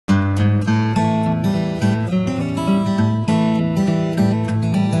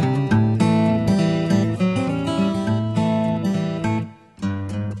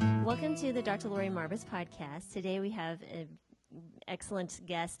Marvis podcast. Today we have an excellent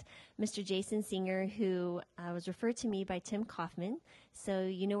guest, Mr. Jason Singer, who was referred to me by Tim Kaufman. So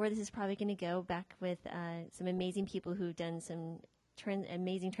you know where this is probably going to go, back with some amazing people who've done some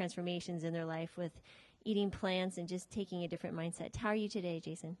amazing transformations in their life with eating plants and just taking a different mindset. How are you today,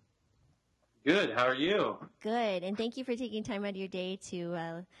 Jason? Good. How are you? Good. And thank you for taking time out of your day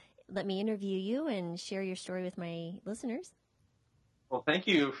to let me interview you and share your story with my listeners. Well, thank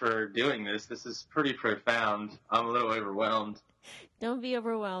you for doing this. This is pretty profound. I'm a little overwhelmed. Don't be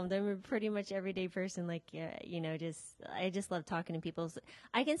overwhelmed. I'm a pretty much everyday person. I just love talking to people.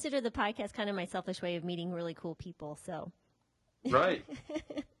 I consider the podcast kind of my selfish way of meeting really cool people. So, right.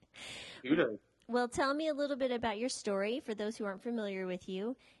 Kudos. Well, tell me a little bit about your story for those who aren't familiar with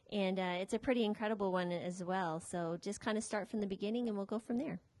you. And it's a pretty incredible one as well. So just kind of start from the beginning and we'll go from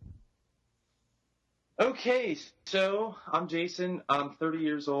there. Okay, so I'm Jason. I'm 30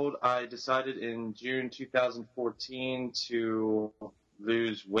 years old. I decided in June 2014 to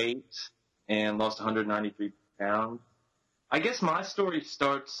lose weight and lost 193 pounds. I guess my story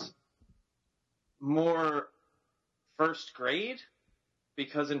starts more first grade,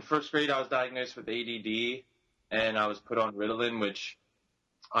 because in first grade I was diagnosed with ADD and I was put on Ritalin, which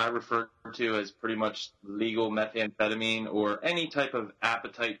I refer to as pretty much legal methamphetamine or any type of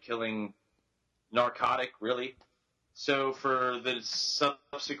appetite-killing narcotic, really. So for the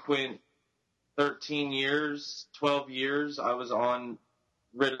subsequent 13 years, 12 years, I was on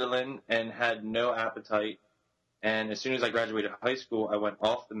Ritalin and had no appetite. And as soon as I graduated high school, I went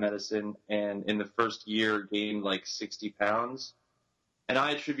off the medicine and in the first year gained like 60 pounds. And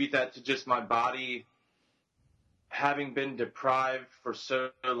I attribute that to just my body having been deprived for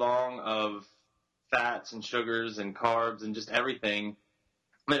so long of fats and sugars and carbs and just everything.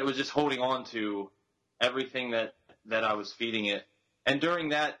 It was just holding on to everything that I was feeding it. And during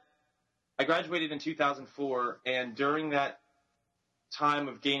that, I graduated in 2004, and during that time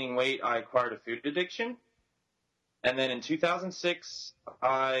of gaining weight, I acquired a food addiction. And then in 2006,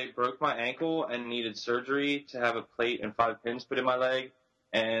 I broke my ankle and needed surgery to have a plate and 5 pins put in my leg.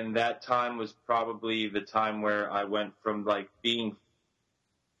 And that time was probably the time where I went from like being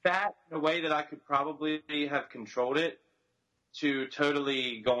fat in a way that I could probably have controlled it to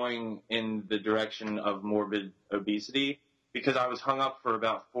totally going in the direction of morbid obesity, because I was hung up for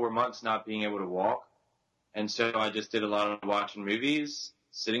about 4 months not being able to walk. And so I just did a lot of watching movies,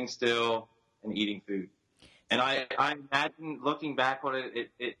 sitting still, and eating food. And I imagine looking back on it,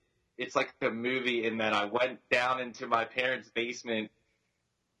 it's like a movie in that I went down into my parents' basement,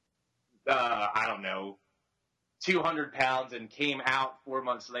 200 pounds and came out 4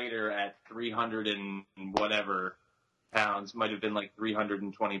 months later at 300 and whatever pounds. Might have been like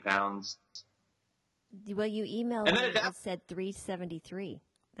 320 pounds. Well, you emailed me and it said 373.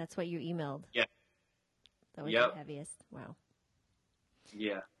 That's what you emailed. Yeah. That was the heaviest. Wow.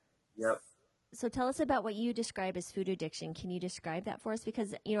 Yeah. Yep. So tell us about what you describe as food addiction. Can you describe that for us?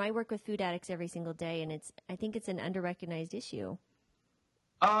 Because, I work with food addicts every single day, and I think it's an under-recognized issue.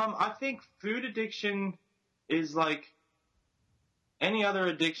 I think food addiction is like any other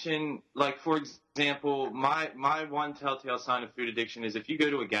addiction. Like, for example, my one telltale sign of food addiction is if you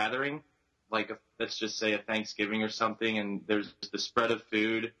go to a gathering, like let's just say a Thanksgiving or something, and there's the spread of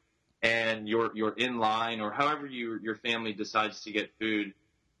food, and you're in line, or however your family decides to get food,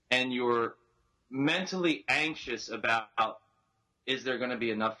 and you're mentally anxious about, is there going to be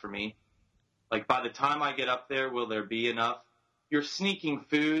enough for me? Like, by the time I get up there, will there be enough? You're sneaking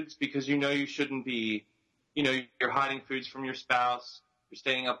foods because you shouldn't be, you're hiding foods from your spouse, you're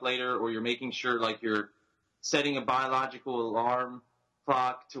staying up later, or you're making sure like you're setting a biological alarm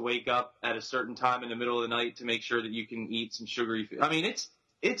clock to wake up at a certain time in the middle of the night to make sure that you can eat some sugary food. I mean,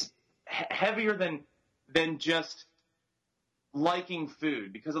 it's heavier than just liking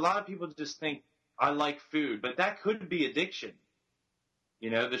food, because a lot of people just think I like food, but that could be addiction.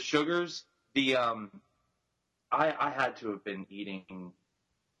 The sugars, I had to have been eating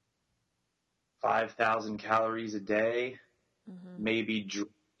 5,000 calories a day, maybe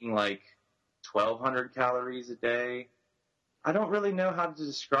drinking like 1,200 calories a day. I don't really know how to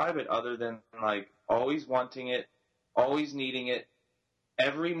describe it other than like always wanting it, always needing it,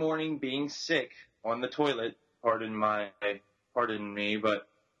 every morning being sick on the toilet, pardon me, but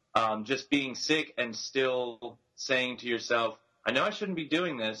just being sick and still saying to yourself, I know I shouldn't be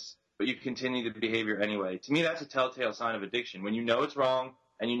doing this, but you continue the behavior anyway. To me, that's a telltale sign of addiction. When you know it's wrong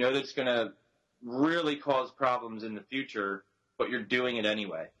and you know that it's going to really cause problems in the future, but you're doing it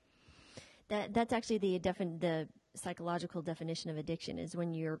anyway. That's actually the psychological definition of addiction, is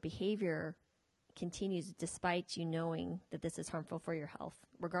when your behavior continues despite you knowing that this is harmful for your health,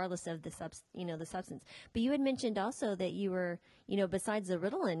 regardless of the the substance. But you had mentioned also that you were, besides the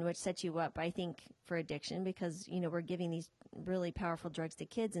Ritalin, which set you up, I think, for addiction, because we're giving these really powerful drugs to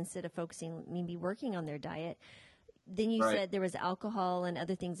kids instead of focusing, maybe working on their diet. Then you Right. said there was alcohol and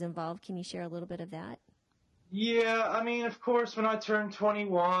other things involved. Can you share a little bit of that? Yeah, I mean, of course, when I turned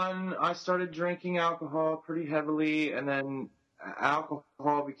 21, I started drinking alcohol pretty heavily, and then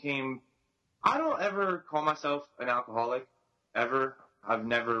alcohol became. I don't ever call myself an alcoholic, ever. I've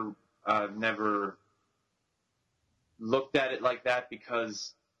never looked at it like that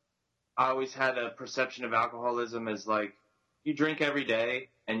because I always had a perception of alcoholism as like you drink every day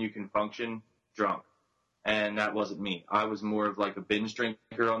and you can function drunk. And that wasn't me. I was more of like a binge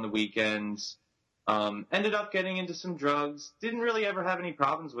drinker on the weekends. Ended up getting into some drugs. Didn't really ever have any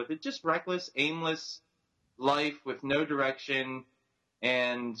problems with it. Just reckless, aimless life with no direction.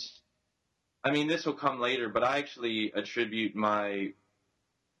 And I mean, this will come later, but I actually attribute my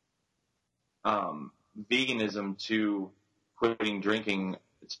veganism to quitting drinking.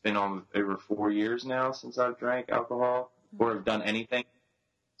 It's been over 4 years now since I've drank alcohol or have done anything.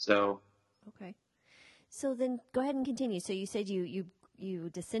 So. Okay. So then go ahead and continue. So you said you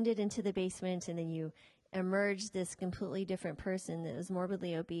descended into the basement and then you emerged this completely different person that was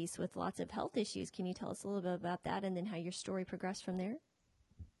morbidly obese with lots of health issues. Can you tell us a little bit about that and then how your story progressed from there?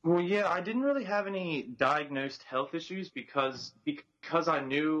 Well, yeah, I didn't really have any diagnosed health issues because I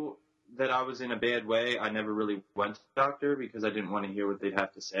knew that I was in a bad way. I never really went to the doctor because I didn't want to hear what they'd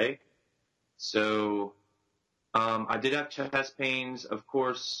have to say. So I did have chest pains. Of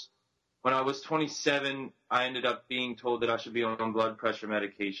course, when I was 27, I ended up being told that I should be on blood pressure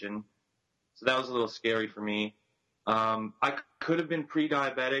medication. So that was a little scary for me. I could have been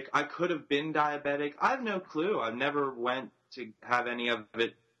pre-diabetic. I could have been diabetic. I have no clue. I never went to have any of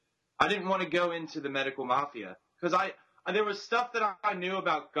it. I didn't want to go into the medical mafia because there was stuff that I knew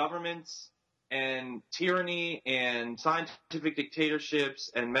about governments and tyranny and scientific dictatorships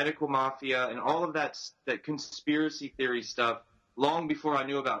and medical mafia and all of that conspiracy theory stuff long before I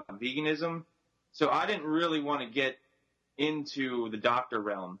knew about veganism. So I didn't really want to get into the doctor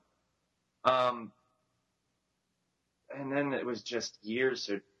realm. And then it was just years,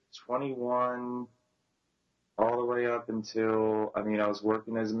 so 21 all the way up until, I was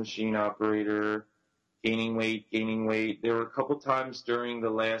working as a machine operator, gaining weight. There were a couple times during the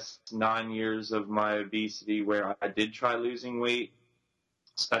last 9 years of my obesity where I did try losing weight,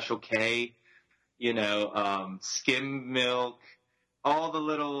 Special K, skim milk, all the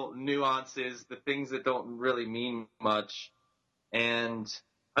little nuances, the things that don't really mean much. And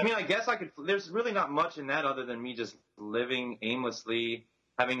I guess there's really not much in that other than me just living aimlessly,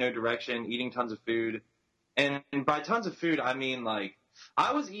 having no direction, eating tons of food. And by tons of food, I mean like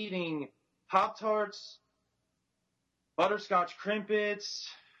I was eating Pop-Tarts, butterscotch crimpets,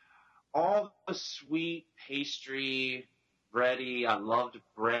 all the sweet pastry, bready. I loved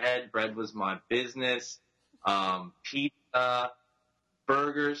bread. Bread was my business. Pizza,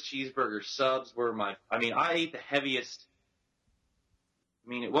 burgers, cheeseburger subs were I ate the heaviest.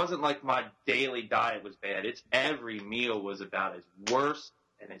 It wasn't like my daily diet was bad. It's every meal was about as worse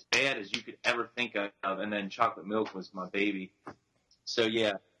and as bad as you could ever think of. And then chocolate milk was my baby. So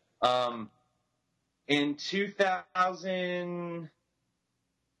yeah. In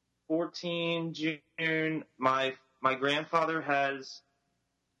 2014, June, my grandfather has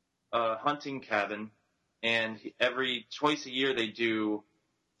a hunting cabin, and twice a year they do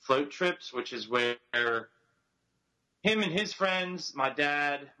float trips, which is where him and his friends, my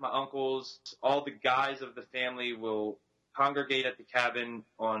dad, my uncles, all the guys of the family will congregate at the cabin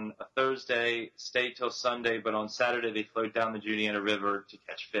on a Thursday, stay till Sunday, but on Saturday they float down the Juliana River to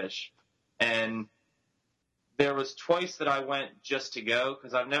catch fish. And there was twice that I went just to go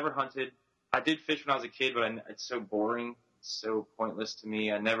because I've never hunted. I did fish when I was a kid, but it's so boring. It's so pointless to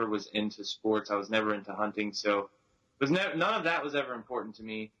me. I never was into sports. I was never into hunting. So none of that was ever important to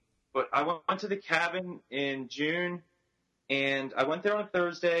me. But I went to the cabin in June, and I went there on a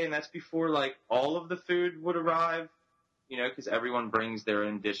Thursday, and that's before like all of the food would arrive, because everyone brings their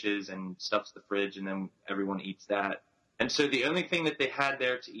own dishes and stuffs the fridge, and then everyone eats that. And so the only thing that they had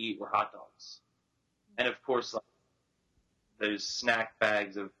there to eat were hot dogs. And of course, like, those snack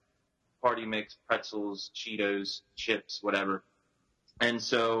bags of party mix, pretzels, Cheetos, chips, whatever. And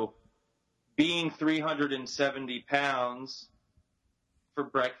so being 370 pounds, for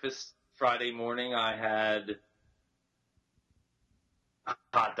breakfast Friday morning, I had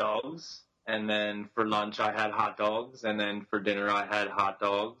hot dogs. And then for lunch, I had hot dogs. And then for dinner, I had hot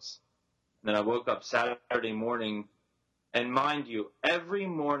dogs. And then I woke up Saturday morning. And mind you, every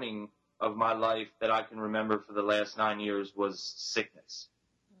morning, of my life that I can remember for the last 9 years was sickness.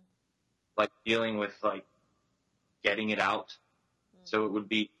 Like dealing with like getting it out. So it would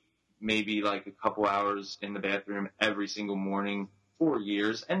be maybe like a couple hours in the bathroom every single morning for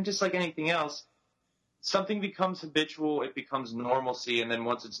years. And just like anything else, something becomes habitual, it becomes normalcy, and then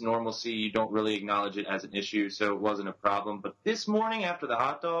once it's normalcy, you don't really acknowledge it as an issue, so it wasn't a problem. But this morning after the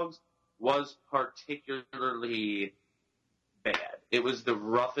hot dogs was particularly bad. It was the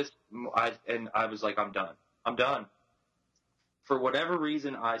roughest, and I was like, I'm done. I'm done. For whatever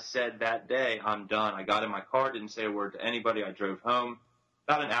reason, I said that day, I'm done. I got in my car, didn't say a word to anybody. I drove home,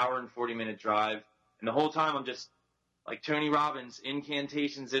 about an hour and 40-minute drive, and the whole time I'm just like Tony Robbins,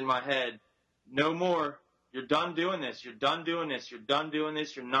 incantations in my head. No more. You're done doing this. You're done doing this. You're done doing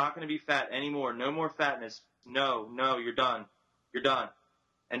this. You're not going to be fat anymore. No more fatness. No, you're done. You're done.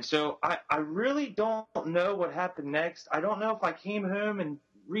 And so I really don't know what happened next. I don't know if I came home and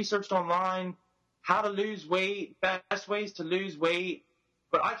researched online how to lose weight, best ways to lose weight,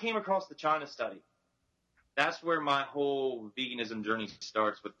 but I came across the China study. That's where my whole veganism journey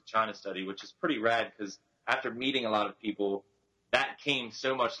starts, with the China study, which is pretty rad because after meeting a lot of people, that came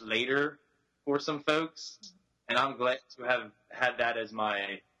so much later for some folks, and I'm glad to have had that as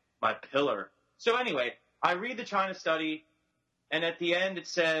my pillar. So anyway, I read the China study, and at the end it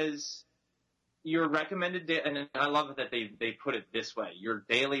says your recommended, and I love it that they put it this way, your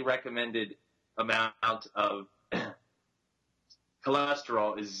daily recommended amount of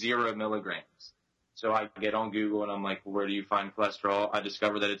cholesterol is 0 milligrams. So I get on Google and I'm like, well, where do you find cholesterol? I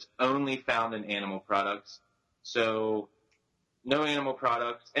discover that it's only found in animal products. So no animal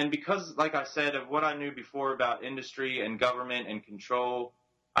products. And because, like I said, of what I knew before about industry and government and control,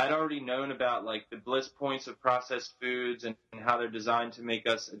 I'd already known about like the bliss points of processed foods and how they're designed to make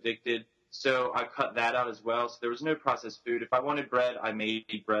us addicted. So I cut that out as well. So there was no processed food. If I wanted bread, I made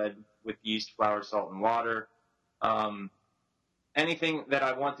bread with yeast, flour, salt, and water. Anything that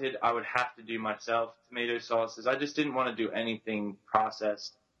I wanted, I would have to do myself. Tomato sauces. I just didn't want to do anything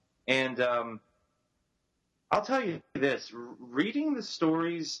processed. And I'll tell you this, reading the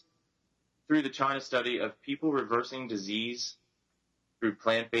stories through the China study of people reversing disease through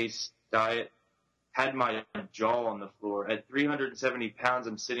plant-based diet had my jaw on the floor. At 370 pounds,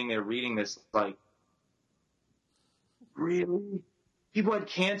 I'm sitting there reading this like, really? People had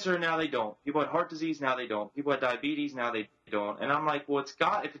cancer, now they don't. People had heart disease, now they don't. People had diabetes, now they don't. And I'm like, well,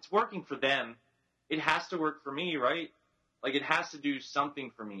 if it's working for them, it has to work for me, right? Like, it has to do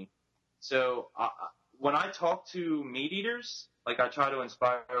something for me. So when I talk to meat eaters, like I try to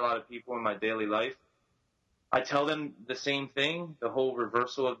inspire a lot of people in my daily life, I tell them the same thing, the whole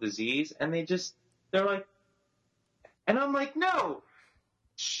reversal of disease, and they're like, and I'm like, no,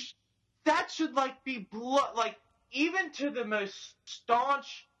 that should like be blood, like even to the most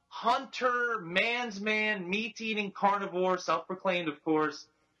staunch hunter, man's man, meat-eating carnivore, self-proclaimed, of course,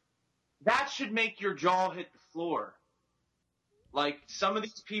 that should make your jaw hit the floor. Like, some of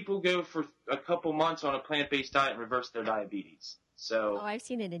these people go for a couple months on a plant-based diet and reverse their diabetes. So, Oh, I've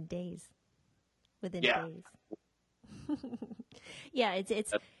seen it in days. Within yeah. days. Yeah,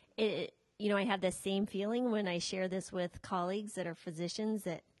 it, you know, I have the same feeling when I share this with colleagues that are physicians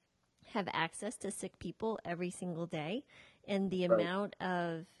that have access to sick people every single day, and the Right. amount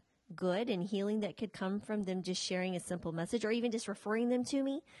of good and healing that could come from them just sharing a simple message or even just referring them to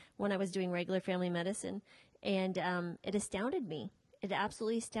me when I was doing regular family medicine. And it astounded me. It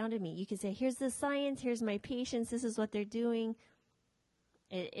absolutely astounded me. You could say, here's the science, here's my patients, this is what they're doing.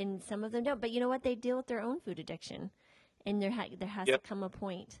 And some of them don't. But you know what? They deal with their own food addiction. And there has to Yep. come a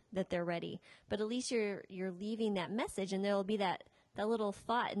point that they're ready. But at least you're leaving that message, and there'll be that little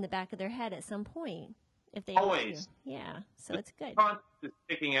thought in the back of their head at some point. If they Always. Yeah, so it's good. Conscious is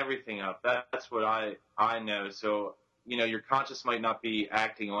picking everything up. That's what I know. So, you know, your conscious might not be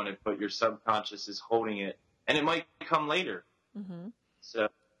acting on it, but your subconscious is holding it, and it might come later. Mm-hmm. So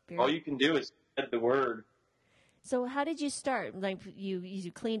all you can do is spread the word. So how did you start? Like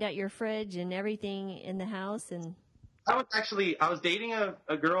you cleaned out your fridge and everything in the house, and I was dating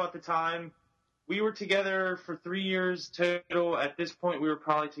a girl at the time. We were together for 3 years total. At this point, we were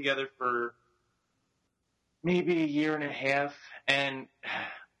probably together for maybe a year and a half. And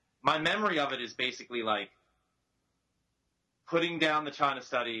my memory of it is basically like putting down the China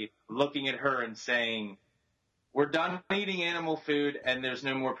study, looking at her and saying, we're done eating animal food and there's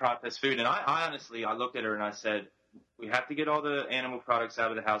no more processed food. And I honestly looked at her and I said, we have to get all the animal products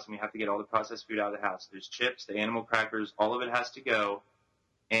out of the house and we have to get all the processed food out of the house. There's chips, the animal crackers, all of it has to go.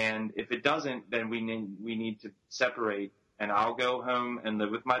 And if it doesn't, then we need to separate, and I'll go home and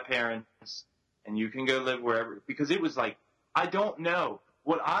live with my parents and you can go live wherever, because it was like, I don't know.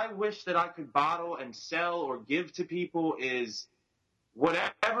 what I wish that I could bottle and sell or give to people is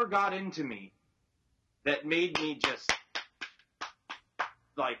whatever got into me that made me just,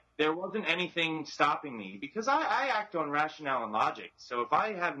 like, there wasn't anything stopping me, because I act on rationale and logic. So if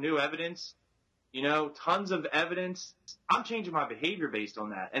I have new evidence, tons of evidence, I'm changing my behavior based on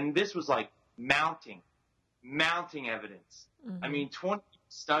that. And this was like mounting evidence. Mm-hmm. I mean, 20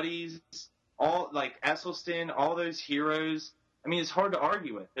 studies, all like Esselstyn, all those heroes. I mean, it's hard to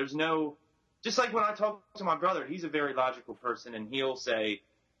argue with. There's no, just like when I talk to my brother, he's a very logical person, and he'll say,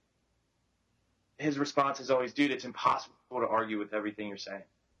 his response is always, dude, it's impossible to argue with everything you're saying.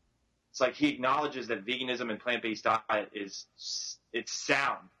 It's like he acknowledges that veganism and plant-based diet it's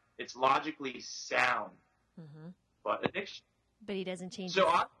sound. It's logically sound, but addiction. But he doesn't change.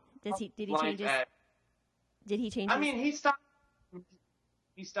 So did he change his? Did he change? I mean, he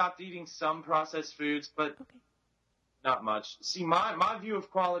stopped eating some processed foods, but not much. See, my view of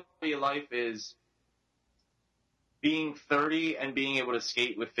quality of life is being 30 and being able to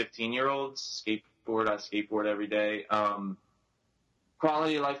skate with 15-year-olds. I skateboard every day.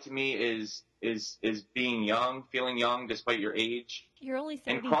 Quality of life to me is being young, feeling young despite your age. You're only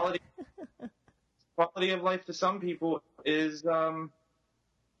 30. And quality of life to some people is a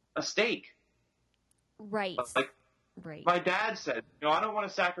steak. Right. Like right. My dad said, I don't want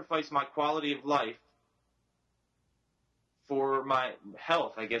to sacrifice my quality of life for my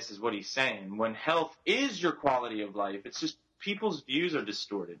health, I guess is what he's saying. When health is your quality of life, it's just people's views are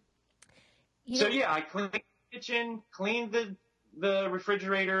distorted. I cleaned the kitchen, cleaned the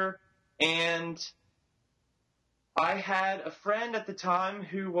refrigerator, and I had a friend at the time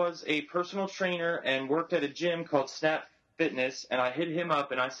who was a personal trainer and worked at a gym called Snap Fitness, and I hit him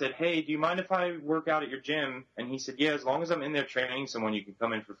up and I said, hey, do you mind if I work out at your gym? And he said, yeah, as long as I'm in there training someone, you can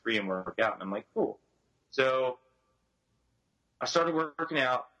come in for free and work out. And I'm like, cool. So I started working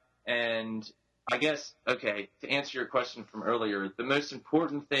out, and I guess, to answer your question from earlier, the most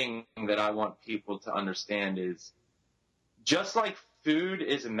important thing that I want people to understand is just like food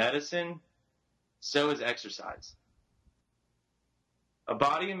is a medicine, so is exercise. A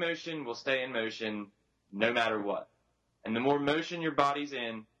body in motion will stay in motion no matter what. And the more motion your body's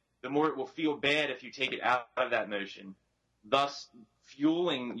in, the more it will feel bad if you take it out of that motion, thus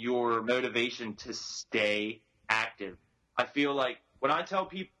fueling your motivation to stay active. I feel like when I tell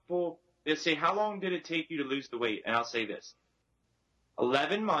people, they say, how long did it take you to lose the weight? And I'll say this,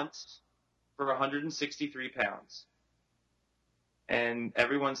 11 months for 163 pounds. And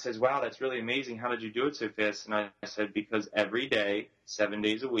everyone says, wow, that's really amazing. How did you do it so fast? And I said, because every day, 7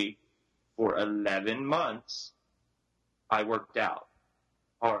 days a week, for 11 months, I worked out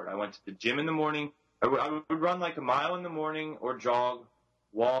hard. I went to the gym in the morning. I would run like a mile in the morning or jog,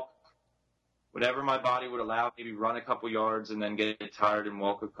 walk, whatever my body would allow, maybe run a couple yards and then get tired and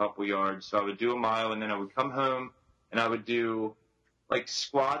walk a couple yards. So I would do a mile, and then I would come home and I would do like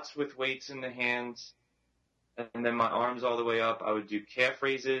squats with weights in the hands, and then my arms all the way up. I would do calf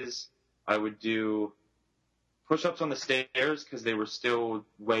raises. I would do push-ups on the stairs because they were still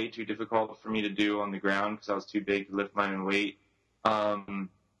way too difficult for me to do on the ground because I was too big to lift my own weight.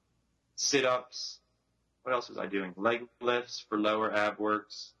 Sit-ups. What else was I doing? Leg lifts for lower ab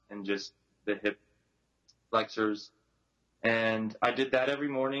works and just the hip flexors. And I did that every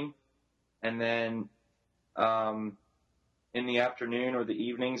morning. And then in the afternoon or the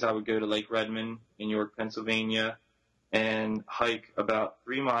evenings, I would go to Lake Redmond in York, Pennsylvania, and hike about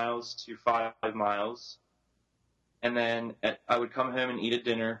 3 miles to 5 miles. And then I would come home and eat a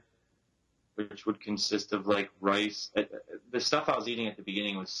dinner, which would consist of like rice. The stuff I was eating at the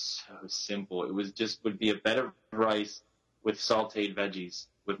beginning was so simple. It was just would be a bed of rice with sauteed veggies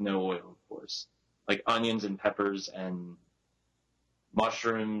with no oil, of course, like onions and peppers and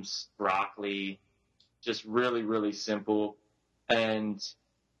mushrooms, broccoli, just really, really simple. And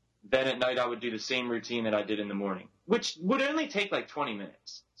then at night I would do the same routine that I did in the morning, which would only take like 20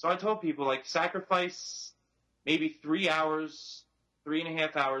 minutes. So I told people, like, sacrifice maybe 3 hours,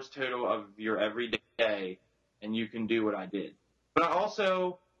 3.5 hours total of your everyday, and you can do what I did. But I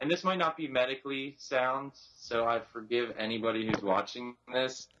also, and this might not be medically sound, so I forgive anybody who's watching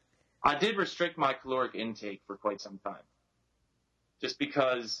this, I did restrict my caloric intake for quite some time. Just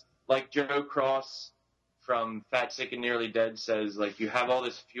because, like Joe Cross from Fat, Sick, and Nearly Dead says, like, you have all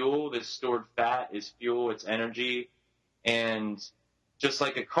this fuel, this stored fat is fuel, it's energy, and just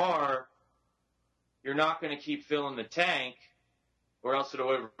like a car, you're not going to keep filling the tank or else it'll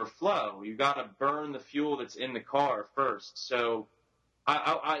overflow. You got to burn the fuel that's in the car first. So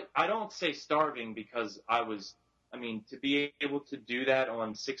I don't say starving because to be able to do that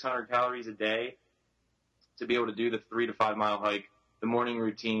on 600 calories a day, to be able to do the 3 to 5 mile hike, the morning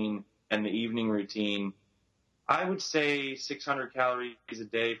routine and the evening routine, I would say 600 calories a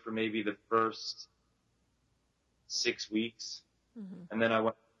day for maybe the first 6 weeks. Mm-hmm. And then I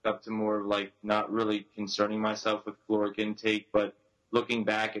went up to more like not really concerning myself with caloric intake, but looking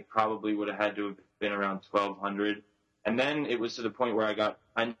back, it probably would have had to have been around 1,200. And then it was to the point where I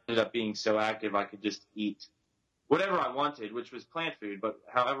ended up being so active I could just eat whatever I wanted, which was plant food, but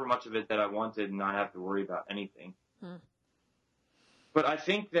however much of it that I wanted and not have to worry about anything. But I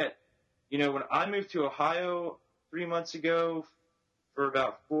think that, you know, when I moved to Ohio 3 months ago for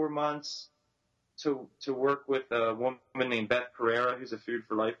about 4 months to work with a woman named Beth Pereira, who's a Food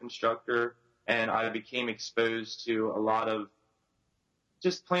for Life instructor, and I became exposed to a lot of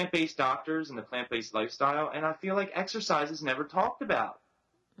just plant-based doctors and the plant-based lifestyle, and I feel like exercise is never talked about.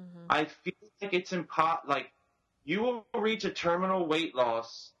 Mm-hmm. I feel like it's like you will reach a terminal weight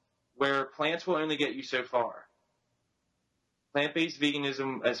loss where plants will only get you so far. Plant-based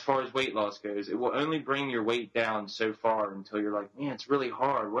veganism, as far as weight loss goes, it will only bring your weight down so far until you're like, man, it's really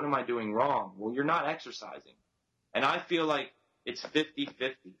hard. What am I doing wrong? Well, you're not exercising. And I feel like it's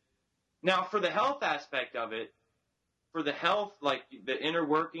 50-50. Now, for the health aspect of it, for the health, like the inner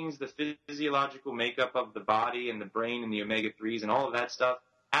workings, the physiological makeup of the body and the brain and the omega-3s and all of that stuff,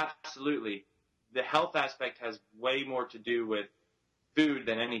 absolutely. The health aspect has way more to do with food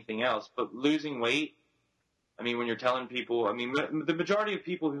than anything else. But losing weight, I mean, when you're telling people, I mean, the majority of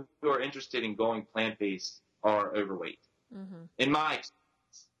people who are interested in going plant-based are overweight, in my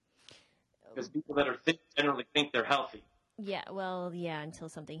experience. Because people that are thin generally think they're healthy. Yeah, well, yeah, until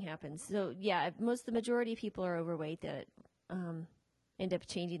something happens. So, yeah, the majority of people are overweight that end up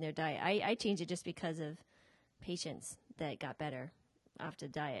changing their diet. I changed it just because of patients that got better off the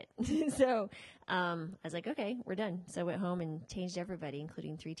diet. So I was like, okay, we're done. So I went home and changed everybody,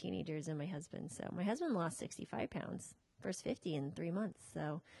 including 3 teenagers and my husband. So my husband lost 65 pounds, first 50 in 3 months.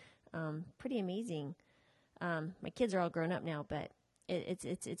 So pretty amazing. My kids are all grown up now, but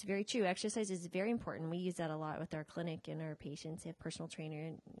it's very true. Exercise is very important. We use that a lot with our clinic and our patients. We have personal trainer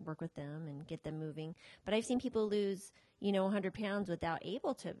and work with them and get them moving. But I've seen people lose, 100 pounds without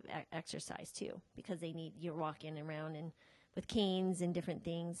able to exercise too, because you're walking around and with canes and different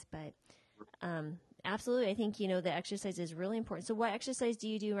things. But absolutely, I think, the exercise is really important. So what exercise do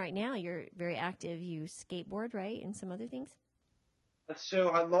you do right now? You're very active. You skateboard, right? And some other things? So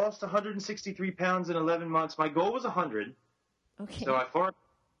I lost 163 pounds in 11 months. My goal was 100. Okay. So I fought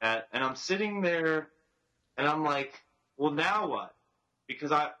that, and I'm sitting there, and I'm like, well, now what?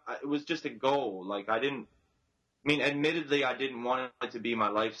 Because it was just a goal. Like, admittedly, I didn't want it to be my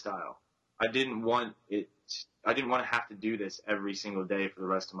lifestyle. I didn't want to have to do this every single day for the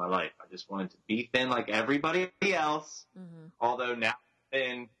rest of my life. I just wanted to be thin like everybody else. Mm-hmm. Although now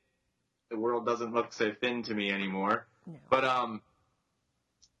thin, the world doesn't look so thin to me anymore. No. But I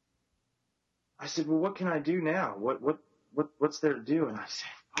said, well, what can I do now? What's there to do? And I said,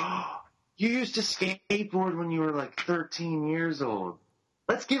 oh, you used to skateboard when you were like 13 years old.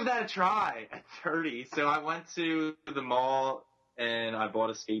 Let's give that a try at 30. So I went to the mall and I bought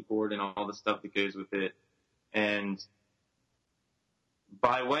a skateboard and all the stuff that goes with it. And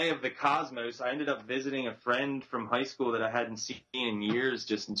by way of the cosmos, I ended up visiting a friend from high school that I hadn't seen in years,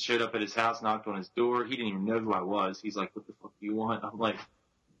 just showed up at his house, knocked on his door. He didn't even know who I was. He's like, what the fuck do you want? I'm like,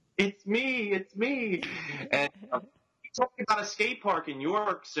 it's me. And he told me about a skate park in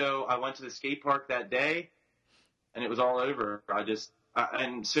York, so I went to the skate park that day, and it was all over.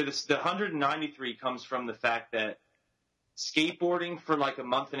 And so the 193 comes from the fact that skateboarding for like a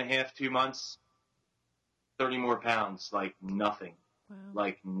month and a half, 2 months, 30 more pounds, like nothing.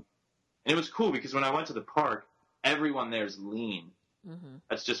 Wow. And it was cool because when I went to the park, everyone there is lean. Mm-hmm.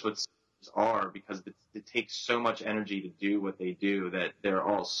 That's just what are, because it takes so much energy to do what they do that they're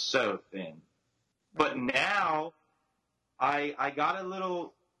all so thin. But now I got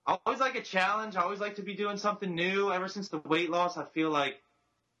I always like a challenge. I always like to be doing something new. Ever since the weight loss, I feel like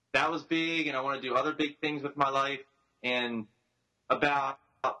that was big, and I want to do other big things with my life. And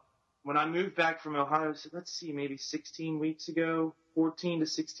when I moved back from Ohio, so let's see, maybe 14 to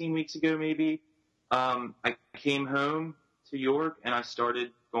 16 weeks ago maybe, I came home to York and I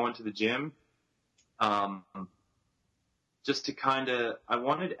started going to the gym, just to I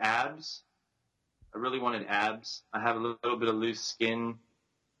wanted abs. I really wanted abs. I have a little bit of loose skin,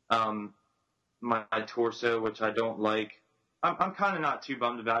 my torso, which I don't like. I'm kind of not too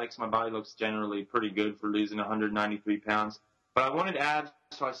bummed about it because my body looks generally pretty good for losing 193 pounds. But I wanted abs,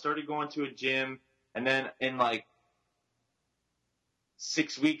 so I started going to a gym, and then in like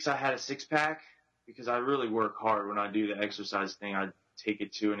 6 weeks I had a six-pack because I really work hard when I do the exercise thing. I take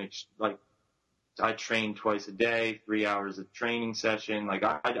it to I train twice a day, 3 hours of training session. Like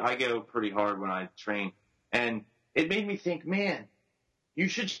I go pretty hard when I train, and it made me think, man, you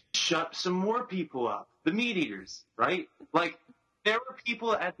should shut some more people up, the meat eaters, right? Like there were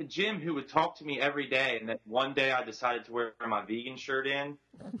people at the gym who would talk to me every day, and then one day I decided to wear my vegan shirt in,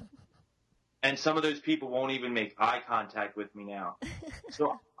 and some of those people won't even make eye contact with me now.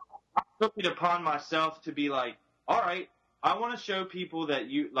 So I took it upon myself to be like, all right, I want to show people that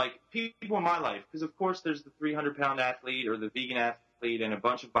you, like, people in my life, because of course there's the 300-pound athlete or the vegan athlete and a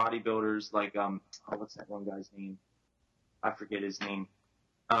bunch of bodybuilders, like, what's that one guy's name? I forget his name.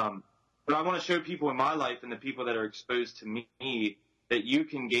 But I want to show people in my life and the people that are exposed to me that you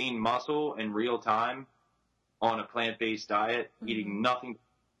can gain muscle in real time on a plant-based diet, eating nothing.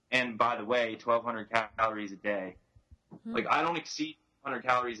 And by the way, 1,200 calories a day. Like, I don't exceed 100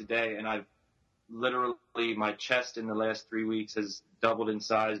 calories a day, and I've literally, my chest in the last 3 weeks has doubled in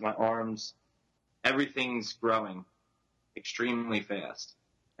size. My arms, everything's growing extremely fast.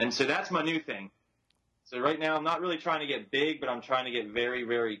 And so that's my new thing. So right now I'm not really trying to get big, but I'm trying to get very,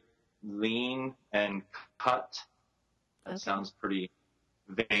 very lean and cut. That sounds pretty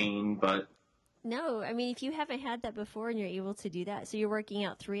vain, but... No, I mean, if you haven't had that before and you're able to do that, so you're working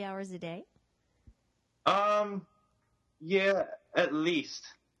out 3 hours a day? Yeah, at least.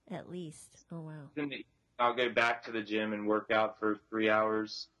 At least. Oh, wow. I'll go back to the gym and work out for 3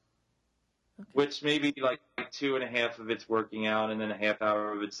 hours, which maybe like 2.5 of it's working out, and then a half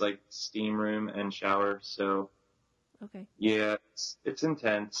hour of it's like steam room and shower. So, yeah, it's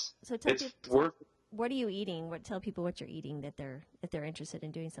intense. So it's worth it. What are you eating? Tell people what you're eating if they're interested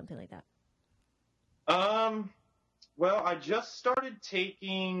in doing something like that. Well, I just started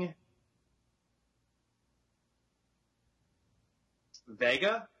taking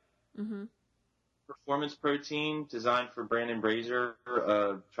Vega. Performance protein designed for Brandon Brazier,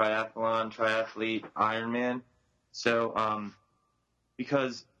 triathlete, Ironman. So,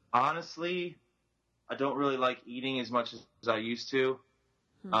 because honestly, I don't really like eating as much as I used to.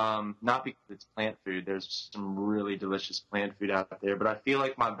 Not because it's plant food. There's some really delicious plant food out there, but I feel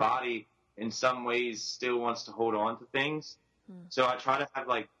like my body in some ways still wants to hold on to things. So I try to have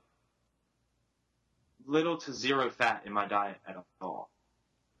like little to zero fat in my diet at all.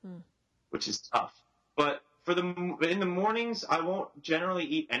 Which is tough. But in the mornings, I won't generally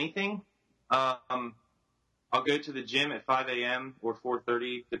eat anything. I'll go to the gym at 5 a.m. or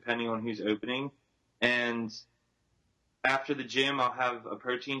 4:30, depending on who's opening. And after the gym, I'll have a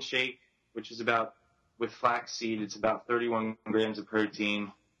protein shake, which is with flaxseed, it's about 31 grams of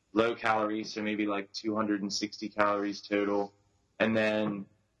protein, low calories, so maybe like 260 calories total. And then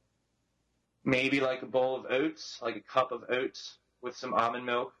maybe like a bowl of oats, like a cup of oats with some almond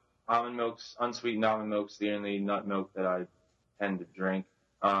milk. Unsweetened almond milk's the only nut milk that I tend to drink.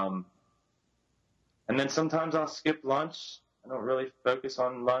 And then sometimes I'll skip lunch. I don't really focus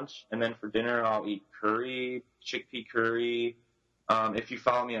on lunch. And then for dinner, I'll eat curry, chickpea curry. If you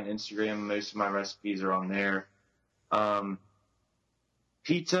follow me on Instagram, most of my recipes are on there.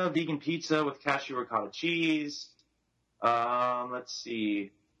 Pizza, vegan pizza with cashew ricotta cheese. Let's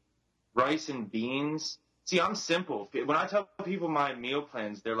see. Rice and beans. See, I'm simple. When I tell people my meal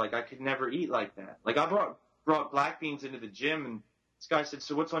plans, they're like, I could never eat like that. Like, I brought black beans into the gym, and this guy said,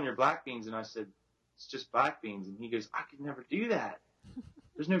 so what's on your black beans? And I said, it's just black beans. And he goes, I could never do that.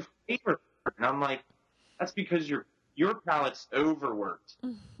 There's no flavor. And I'm like, that's because your palate's overworked.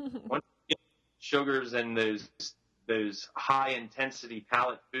 Once you get sugars and those high-intensity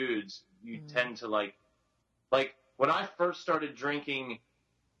palate foods, you tend to like when I first started drinking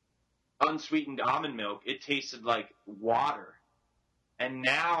unsweetened almond milk, it tasted like water. And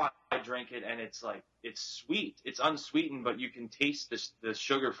now I drink it and it's sweet. It's unsweetened, but you can taste the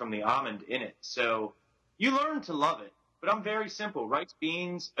sugar from the almond in it. So you learn to love it. But I'm very simple. Rice,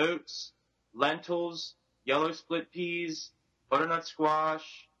 beans, oats, lentils, yellow split peas, butternut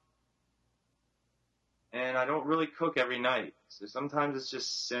squash. And I don't really cook every night. So sometimes it's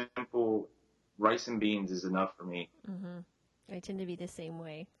just simple rice and beans is enough for me. I tend to be the same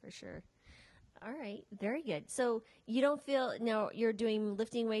way, for sure. All right. Very good. So you don't feel, now you're doing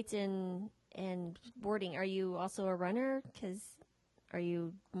lifting weights and boarding. Are you also a runner? Are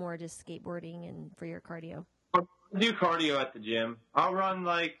you more just skateboarding and for your cardio? I do cardio at the gym. I'll run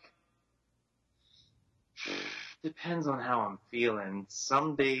depends on how I'm feeling.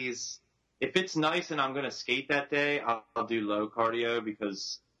 Some days, if it's nice and I'm going to skate that day, I'll do low cardio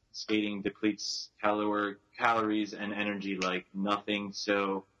because skating depletes calories and energy like nothing.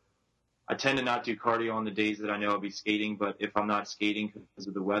 So I tend to not do cardio on the days that I know I'll be skating, but if I'm not skating because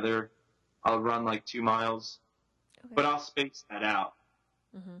of the weather, I'll run 2 miles. Okay. But I'll space that out.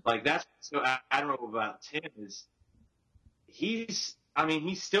 Mm-hmm. Like, that's what's so admirable about Tim is he's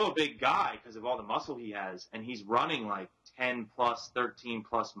still a big guy because of all the muscle he has, and he's running like 10 plus, 13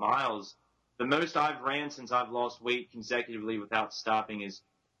 plus miles. The most I've ran since I've lost weight consecutively without stopping is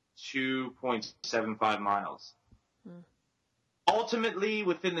 2.75 miles. Mm. Ultimately,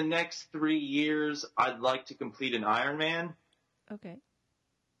 within the next 3 years, I'd like to complete an Ironman. Okay.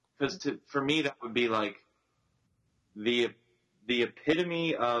 Because for me, that would be like the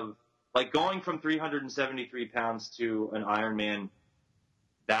epitome of like going from 373 pounds to an Ironman.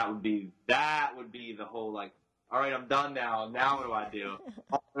 That would be the whole like, all right, I'm done now. Now what do I do?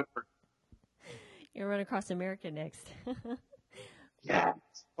 You're run across America next. Yeah,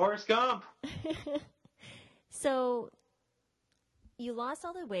 Forrest Gump. So you lost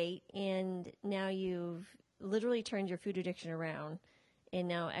all the weight, and now you've literally turned your food addiction around. And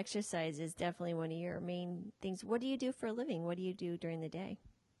now exercise is definitely one of your main things. What do you do for a living? What do you do during the day?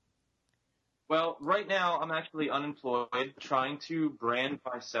 Well, right now I'm actually unemployed, trying to brand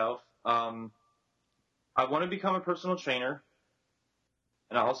myself. I want to become a personal trainer,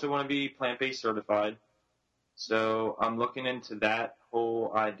 and I also want to be plant-based certified. So I'm looking into that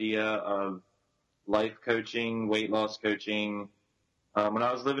whole idea of life coaching, weight loss coaching. When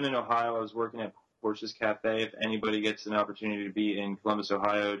I was living in Ohio, I was working at Portia's Cafe. If anybody gets an opportunity to be in Columbus,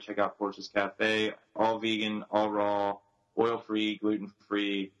 Ohio, check out Portia's Cafe. All vegan, all raw, oil-free,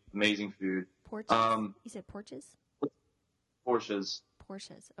 gluten-free, amazing food. Porches? You said porches? Portia's.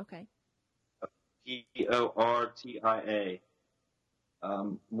 Porches. Okay. Portia.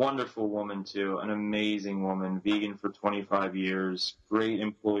 Wonderful woman too, an amazing woman, vegan for 25 years, great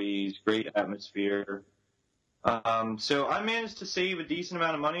employees, great atmosphere. So I managed to save a decent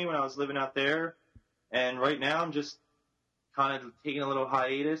amount of money when I was living out there, and right now I'm just kind of taking a little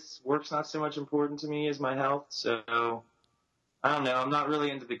hiatus. Work's not so much important to me as my health, so I don't know. I'm not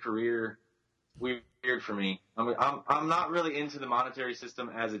really into the career. Weird for me. I mean, I'm not really into the monetary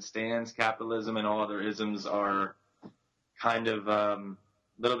system as it stands. Capitalism and all other isms are kind of a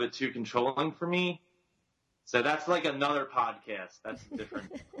little bit too controlling for me. So that's like another podcast. That's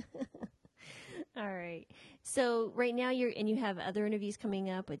different. All right. So right now you have other interviews coming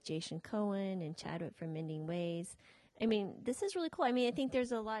up with Jason Cohen and Chadwick from Mending Ways. I mean, this is really cool. I mean, I think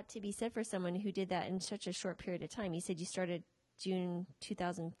there's a lot to be said for someone who did that in such a short period of time. You said you started June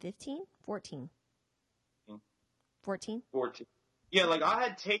 2015? 14. 14? 14. Yeah, like I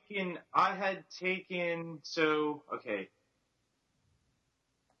had taken, so, okay.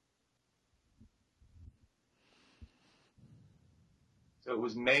 So it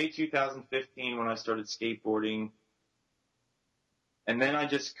was May 2015 when I started skateboarding. And then I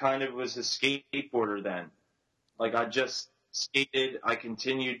just kind of was a skateboarder then. Like I just skated. I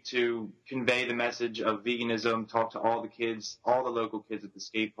continued to convey the message of veganism, talk to all the kids, all the local kids at the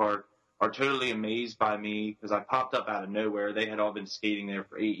skate park are totally amazed by me because I popped up out of nowhere. They had all been skating there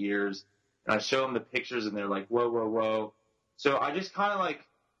for 8 years. And I show them the pictures and they're like, whoa, whoa, whoa. So I just kind of like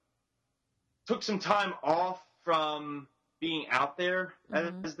took some time off from being out there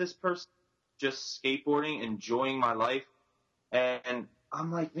as this person, just skateboarding, enjoying my life. And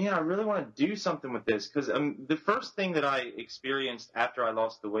I'm like, man, I really want to do something with this because the first thing that I experienced after I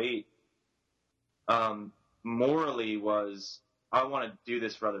lost the weight morally was I want to do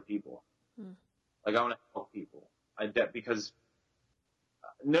this for other people. Like I want to help people. Because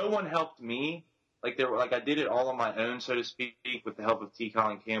no one helped me. Like I did it all on my own, so to speak, with the help of T.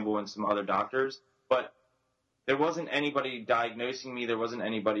 Colin Campbell and some other doctors. But there wasn't anybody diagnosing me. There wasn't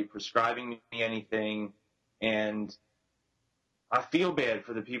anybody prescribing me anything. And I feel bad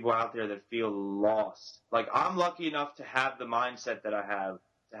for the people out there that feel lost. Like I'm lucky enough to have the mindset that I have,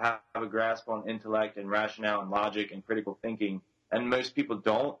 to have a grasp on intellect and rationale and logic and critical thinking. And most people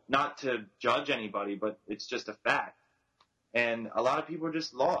don't. Not to judge anybody, but it's just a fact. And a lot of people are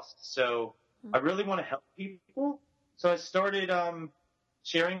just lost. So I really want to help people. So I started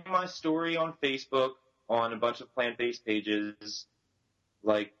sharing my story on Facebook on a bunch of plant-based pages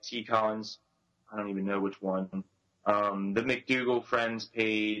like T. Collins. I don't even know which one. The McDougall Friends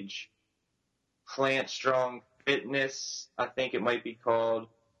page, Plant Strong Fitness, I think it might be called.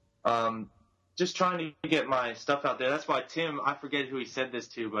 Just trying to get my stuff out there. That's why Tim, I forget who he said this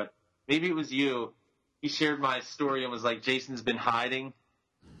to, but maybe it was you. He shared my story and was like, Jason's been hiding.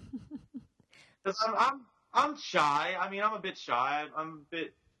 Because I'm shy. I mean, I'm a bit shy. I'm a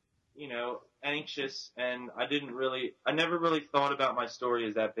bit, anxious, and I never really thought about my story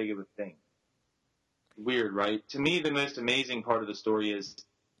as that big of a thing. Weird, right? To me, the most amazing part of the story is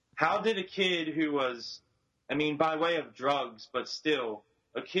how did a kid who was, by way of drugs, but still,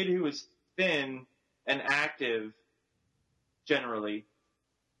 a kid who was thin and active, generally,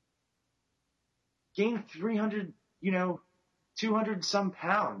 gained 300, 200 some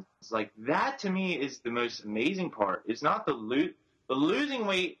pounds. Like that to me is the most amazing part. It's not the losing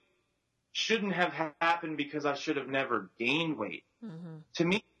weight shouldn't have happened because I should have never gained weight. Mm-hmm. To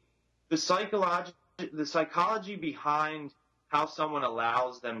me, the psychology behind how someone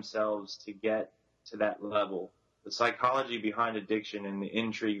allows themselves to get to that level, the psychology behind addiction and the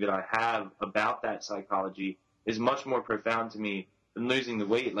intrigue that I have about that psychology is much more profound to me than losing the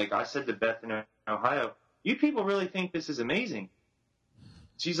weight. Like I said to Beth in Ohio, you people really think this is amazing.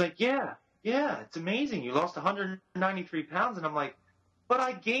 She's like, yeah, it's amazing. You lost 193 pounds. And I'm like, but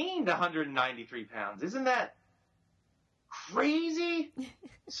I gained 193 pounds. Isn't that crazy?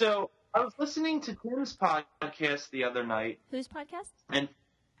 So I was listening to Tim's podcast the other night. Whose podcast? And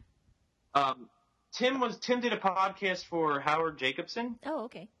Tim did a podcast for Howard Jacobson. Oh,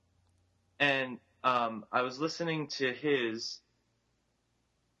 okay. And I was listening to his,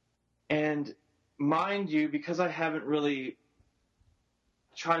 and mind you, because I haven't really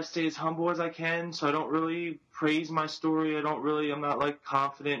tried to stay as humble as I can, so I don't really praise my story. I'm not like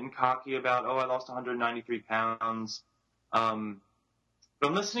confident and cocky about, I lost 193 pounds. But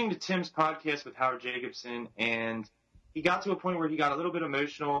I'm listening to Tim's podcast with Howard Jacobson, and he got to a point where he got a little bit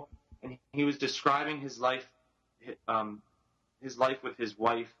emotional, and he was describing his life with his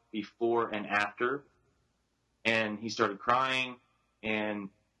wife before and after, and he started crying, and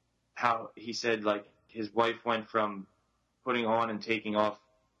how he said like his wife went from putting on and taking off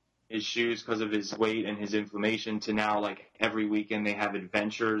his shoes because of his weight and his inflammation to now like every weekend they have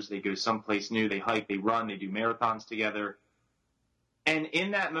adventures, they go someplace new, they hike, they run, they do marathons together. And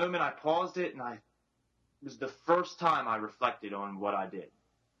in that moment I paused it, and it was the first time I reflected on what I did.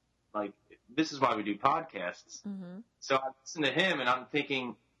 Like, this is why we do podcasts. Mm-hmm. So I listen to him and I'm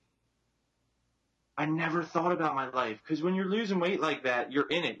thinking, I never thought about my life, because when you're losing weight like that, you're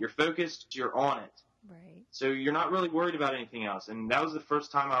in it, you're focused, you're on it. Right. So you're not really worried about anything else. And that was the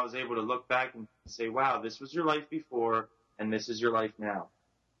first time I was able to look back and say, wow, this was your life before and this is your life now.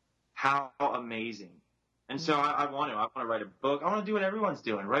 How amazing. And so I want to write a book. I want to do what everyone's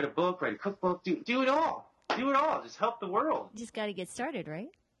doing. Write a book, write a cookbook, do it all. Do it all. Just help the world. Just got to get started,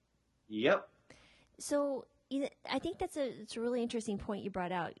 right? Yep. So I think it's a really interesting point you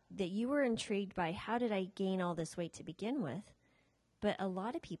brought out, that you were intrigued by how did I gain all this weight to begin with? But a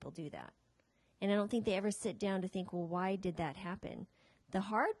lot of people do that. And I don't think they ever sit down to think, well, why did that happen? The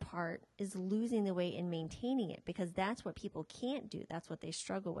hard part is losing the weight and maintaining it, because that's what people can't do. That's what they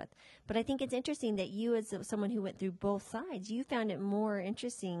struggle with. But I think it's interesting that you, as someone who went through both sides, you found it more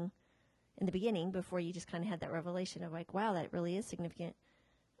interesting in the beginning before you just kind of had that revelation of like, wow, that really is significant,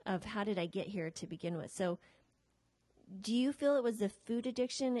 of how did I get here to begin with? So do you feel it was the food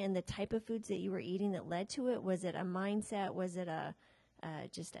addiction and the type of foods that you were eating that led to it? Was it a mindset? Was it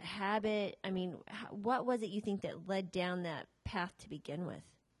just a habit? I mean, what was it you think that led down that path to begin with?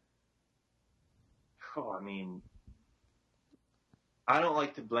 Oh, I mean, I don't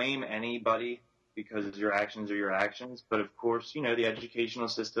like to blame anybody, because your actions are your actions. But of course, the educational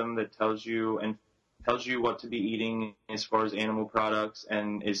system that tells you what to be eating as far as animal products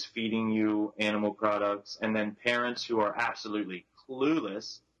and is feeding you animal products. And then parents who are absolutely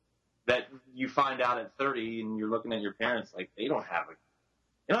clueless, that you find out at 30 and you're looking at your parents like they don't have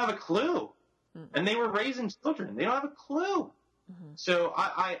a clue. Mm-hmm. And they were raising children. They don't have a clue. Mm-hmm. So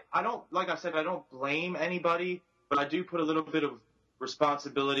I don't, like I said, I don't blame anybody, but I do put a little bit of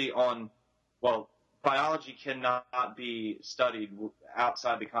responsibility on, well, biology cannot be studied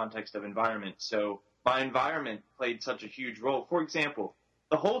outside the context of environment. So my environment played such a huge role. For example,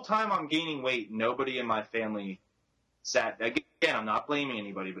 the whole time I'm gaining weight, nobody in my family again, I'm not blaming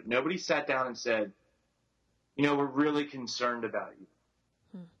anybody, but nobody sat down and said, we're really concerned about you.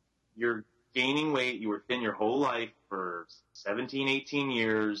 You're gaining weight. You were thin your whole life for 17, 18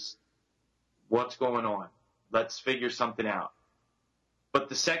 years. What's going on? Let's figure something out. But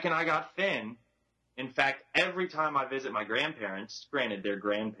the second I got thin, in fact, every time I visit my grandparents, granted they're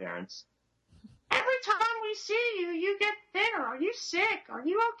grandparents, every time we see you, you get thinner. Are you sick? Are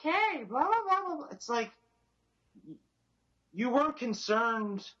you okay? Blah, blah, blah, blah. It's like, you weren't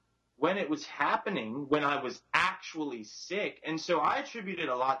concerned when it was happening, when I was actually sick. And so I attributed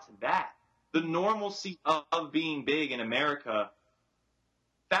a lot to that. The normalcy of being big in America,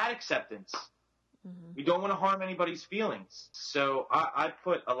 fat acceptance. Mm-hmm. We don't want to harm anybody's feelings. So I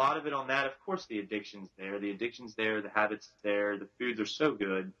put a lot of it on that. Of course, the addiction's there. The habits there. The foods are so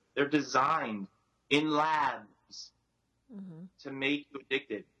good. They're designed in labs mm-hmm. to make you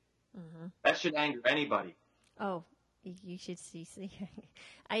addicted. Mm-hmm. That should anger anybody. Oh, you should see.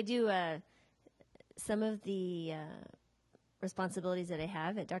 I do some of the responsibilities that I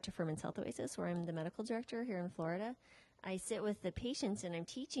have at Dr. Furman's Health Oasis, where I'm the medical director here in Florida, I sit with the patients and I'm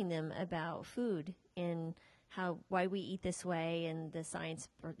teaching them about food and why we eat this way and the science,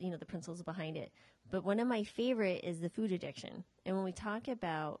 or, the principles behind it. But one of my favorite is the food addiction. And when we talk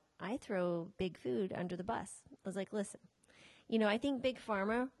about, I throw big food under the bus. I was like, listen, I think Big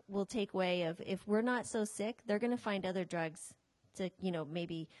Pharma will take way of, if we're not so sick, they're going to find other drugs to,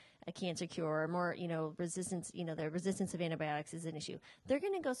 maybe a cancer cure or more, resistance, the resistance of antibiotics is an issue. They're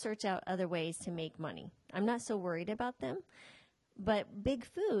going to go search out other ways to make money. I'm not so worried about them. But big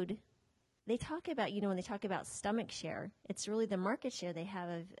food, they talk about, when they talk about stomach share, it's really the market share they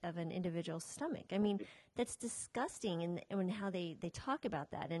have of an individual's stomach. I mean, that's disgusting in how they talk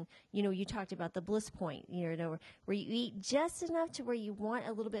about that. And, you talked about the bliss point, where you eat just enough to where you want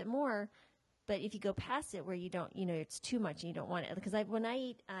a little bit more. But if you go past it where you don't, it's too much and you don't want it. Because when I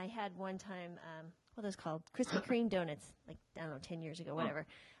eat, I had one time, what are those called? Krispy Kreme donuts, like, I don't know, 10 years ago, whatever.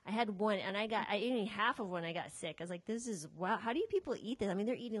 I had one and I ate half of one. I got sick. I was like, this is, wow. How do you people eat this? I mean,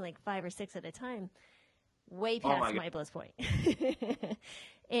 they're eating like 5 or 6 at a time, way past my bliss point.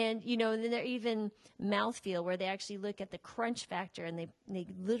 And, and then they're even mouthfeel where they actually look at the crunch factor and they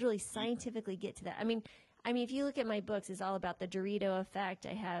literally scientifically get to that. I mean, if you look at my books, it's all about the Dorito effect.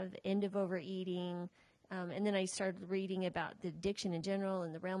 I have End of Overeating. And then I started reading about the addiction in general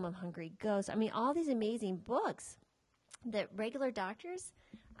and the realm of hungry ghosts. I mean, all these amazing books that regular doctors,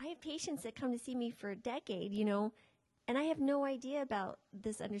 I have patients that come to see me for a decade, and I have no idea about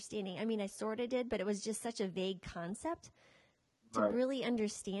this understanding. I mean, I sort of did, but it was just such a vague concept to really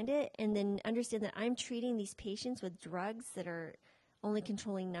understand it and then understand that I'm treating these patients with drugs that are only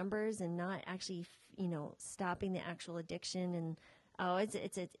controlling numbers and not actually, stopping the actual addiction. And,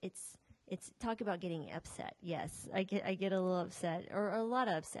 it's talk about getting upset. Yes, I get a little upset or a lot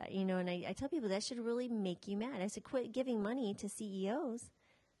of upset, and I tell people that should really make you mad. I said, quit giving money to CEOs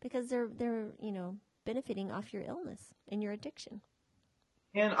because they're benefiting off your illness and your addiction.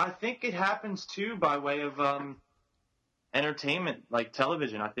 And I think it happens too by way of entertainment, like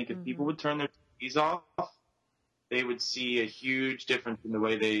television. I think if people would turn their TVs off, they would see a huge difference in the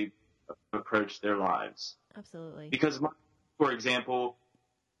way they approach their lives. Absolutely. Because, for example,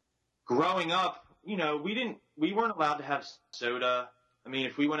 growing up, we weren't allowed to have soda. I mean,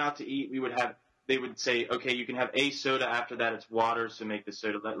 if we went out to eat, they would say, okay, you can have a soda. After that, it's water. So make the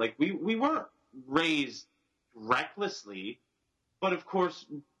soda. Like we weren't raised recklessly, but of course,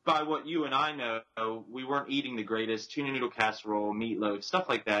 by what you and I know, we weren't eating the greatest tuna noodle casserole, meatloaf, stuff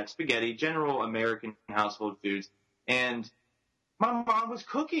like that, spaghetti, general American household foods. And my mom was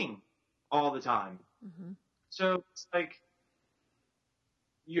cooking all the time. Mm-hmm. So it's like,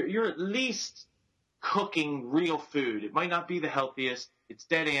 you're at least cooking real food. It might not be the healthiest. It's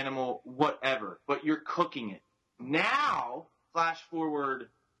dead animal, whatever, but you're cooking it. Now, flash forward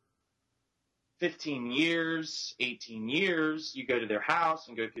 15 years, 18 years, you go to their house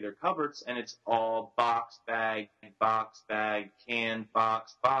and go through their cupboards, and it's all box, bag, can,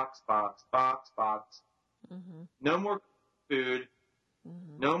 box. Mm-hmm. No more food.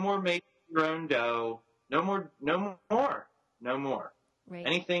 Mm-hmm. No more making your own dough. No more. Right.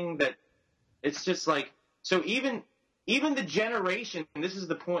 Anything that it's just like, so even the generation, and this is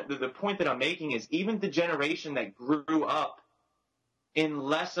the point that I'm making is even the generation that grew up in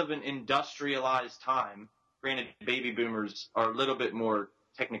less of an industrialized time, granted baby boomers are a little bit more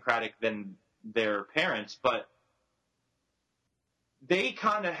technocratic than their parents, but they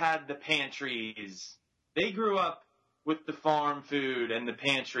kind of had the pantries. They grew up with the farm food and the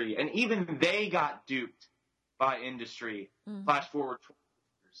pantry, and even they got duped by industry. Mm-hmm. Flash forward 20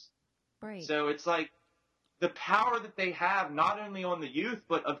 years. Right. So it's like the power that they have not only on the youth,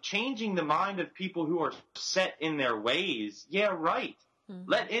 but of changing the mind of people who are set in their ways. Yeah, right. Mm-hmm.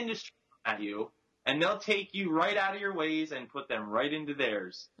 Let industry come at you, and they'll take you right out of your ways and put them right into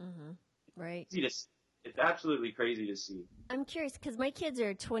theirs. Mm-hmm. Right. It's absolutely crazy to see. I'm curious because my kids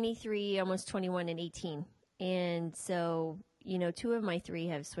are 23, almost 21, and 18. And so, 2 of my 3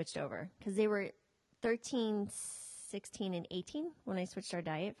 have switched over because they were 13, 16, and 18 when I switched our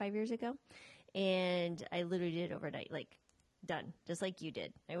diet 5 years ago. And I literally did it overnight, like done, just like you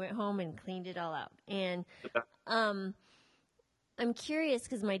did. I went home and cleaned it all out. And I'm curious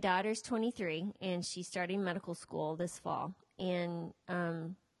because my daughter's 23 and she's starting medical school this fall. And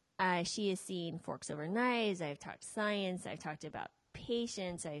she has seen Forks Over Knives. I've talked science. I've talked about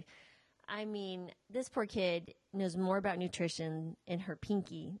patience. I mean, this poor kid knows more about nutrition in her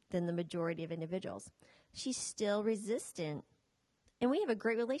pinky than the majority of individuals. She's still resistant. And we have a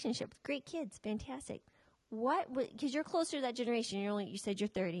great relationship with great kids. Fantastic. Because you're closer to that generation. You said you're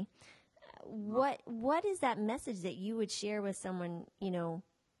 30. what is that message that you would share with someone,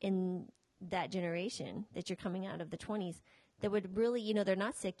 in that generation that you're coming out of the 20s that would really, they're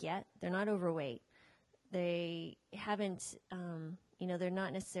not sick yet, they're not overweight, they haven't, they're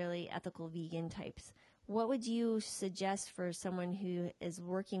not necessarily ethical vegan types. What would you suggest for someone who is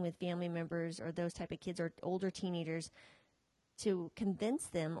working with family members or those type of kids or older teenagers to convince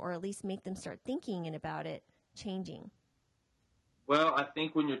them or at least make them start thinking and about it changing? Well, I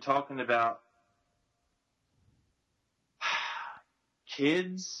think when you're talking about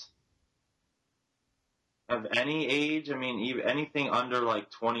kids of any age, I mean, even anything under like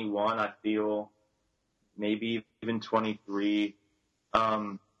 21, I feel, maybe even 23,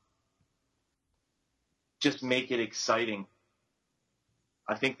 just make it exciting.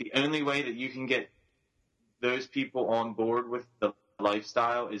 I think the only way that you can get those people on board with the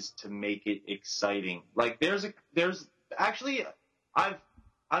lifestyle is to make it exciting. Like there's actually, I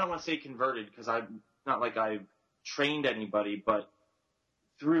don't want to say converted because I'm not like I've trained anybody, but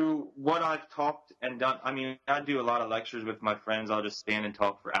through what I've talked and done, I mean, I do a lot of lectures with my friends. I'll just stand and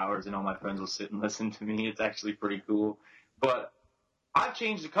talk for hours and all my friends will sit and listen to me. It's actually pretty cool. But I've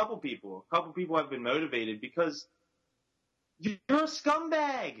changed a couple people. A couple people have been motivated because you're a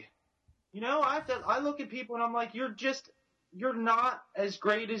scumbag. I look at people and I'm like, you're not as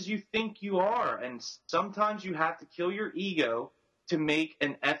great as you think you are. And sometimes you have to kill your ego to make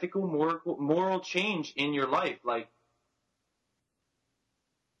an ethical, moral change in your life. Like,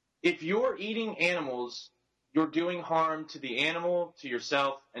 if you're eating animals, you're doing harm to the animal, to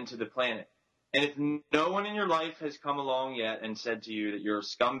yourself, and to the planet. And if no one in your life has come along yet and said to you that you're a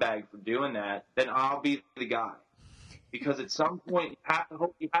scumbag for doing that, then I'll be the guy. Because at some point,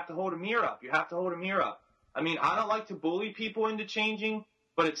 you have to hold a mirror up. You have to hold a mirror up. I mean, I don't like to bully people into changing,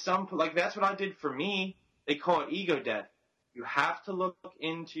 but at some point, like that's what I did for me. They call it ego death. You have to look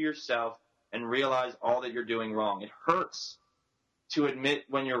into yourself and realize all that you're doing wrong. It hurts to admit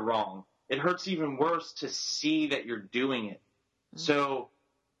when you're wrong. It hurts even worse to see that you're doing it. Mm-hmm. So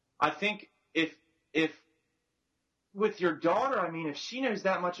I think if with your daughter, I mean, if she knows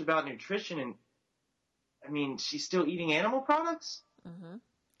that much about nutrition and, I mean, she's still eating animal products? Mm-hmm.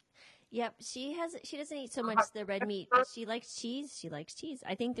 Yep, she doesn't eat so much the red meat, but she likes cheese.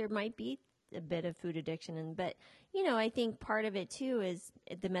 I think there might be a bit of food addiction, but I think part of it too is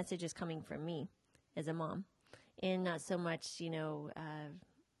the message is coming from me as a mom, and not so much someone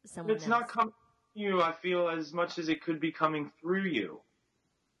It's else. not coming from you, I feel, as much as it could be coming through you,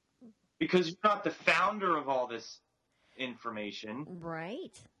 because you're not the founder of all this information.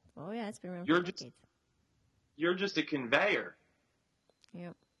 Right. Oh yeah, it's been around for decades. You're just a conveyor.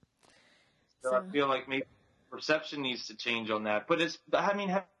 Yep. So I feel like maybe perception needs to change on that. But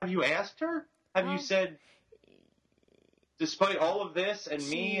have you asked her? Have you said, despite all of this and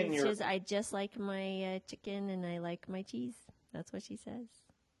me and your... She says, I just like my chicken and I like my cheese. That's what she says.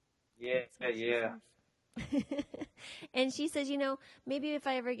 Yeah. And she says, maybe if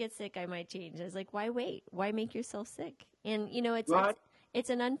I ever get sick, I might change. I was like, why wait? Why make yourself sick? And, it's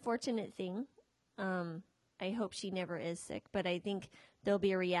an unfortunate thing. I hope she never is sick, but I think there'll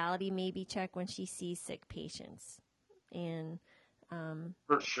be a reality maybe check when she sees sick patients. And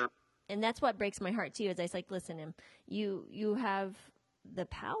for sure. And that's what breaks my heart too, is I was like, listen, you have the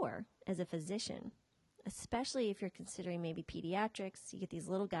power as a physician, especially if you're considering maybe pediatrics, you get these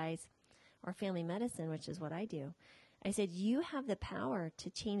little guys, or family medicine, which is what I do. I said, you have the power to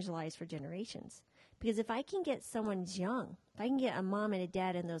change lives for generations. Because if I can get someone young, if I can get a mom and a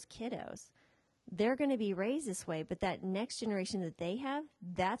dad and those kiddos, they're going to be raised this way, but that next generation that they have,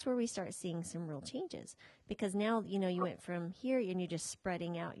 that's where we start seeing some real changes. Because now, you went from here and you're just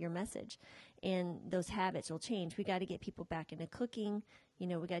spreading out your message, and those habits will change. We got to get people back into cooking. We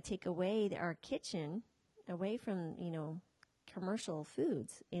got to take away our kitchen away from, commercial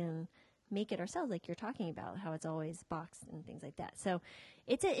foods and make it ourselves, like you're talking about, how it's always boxed and things like that. So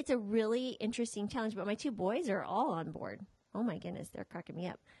it's a really interesting challenge, but my two boys are all on board. Oh my goodness, they're cracking me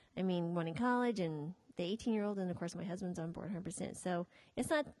up. I mean, one in college and the 18-year-old, and of course my husband's on board 100%. So it's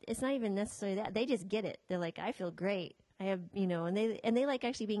not even necessarily that. They just get it. They're like, I feel great. I have, and they like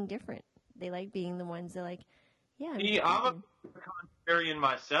actually being different. They like being the ones that like, yeah. I'm a contrarian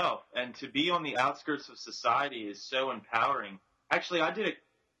myself, and to be on the outskirts of society is so empowering. Actually, I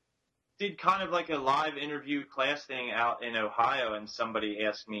did kind of like a live interview class thing out in Ohio, and somebody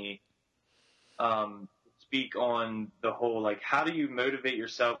asked me, speak on the whole, like, how do you motivate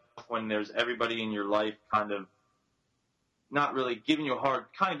yourself when there's everybody in your life kind of not really giving you a hard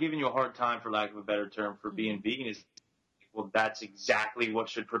time, for lack of a better term, for being vegan? Well, that's exactly what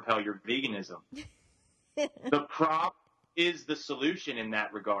should propel your veganism. The problem is the solution in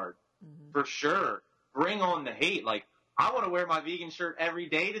that regard. for sure. Bring on the hate. Like, I want to wear my vegan shirt every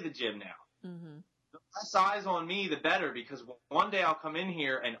day to the gym now. The less eyes on me, the better, because one day I'll come in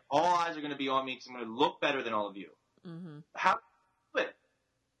here and all eyes are going to be on me because I'm going to look better than all of you. How do you do it?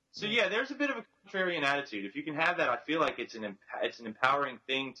 So yeah, there's a bit of a contrarian attitude. If you can have that, I feel like it's an empowering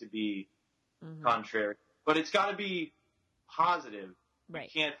thing to be contrary, but it's got to be positive. Right.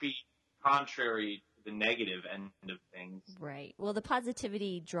 You can't be contrary to the negative end of things. Right. Well, the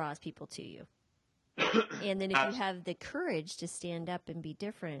positivity draws people to you. And then if you have the courage to stand up and be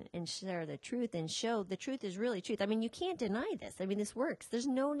different and share the truth and show the truth is really truth. I mean, you can't deny this. I mean, this works. There's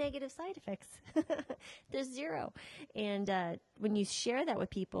no negative side effects. There's zero. And when you share that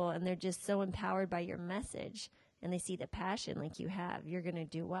with people and they're just so empowered by your message and they see the passion like you have, you're going to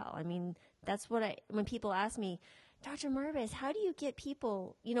do well. I mean, that's what when people ask me, Dr. Mervis, how do you get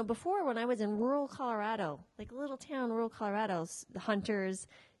people, before when I was in rural Colorado, like a little town, rural Colorado, the hunters,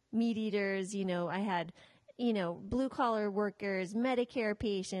 meat eaters, I had, blue collar workers, Medicare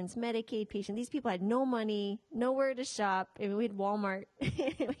patients, Medicaid patients. These people had no money, nowhere to shop. I mean, we had Walmart,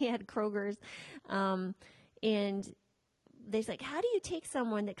 we had Kroger's. And they're like, how do you take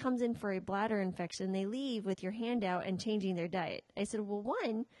someone that comes in for a bladder infection, they leave with your hand out and changing their diet? I said, well,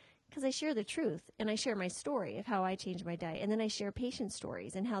 one, because I share the truth and I share my story of how I changed my diet. And then I share patient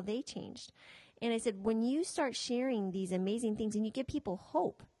stories and how they changed. And I said, when you start sharing these amazing things and you give people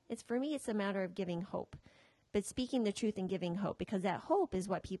hope, for me, it's a matter of giving hope, but speaking the truth and giving hope, because that hope is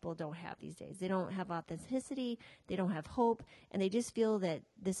what people don't have these days. They don't have authenticity. They don't have hope. And they just feel that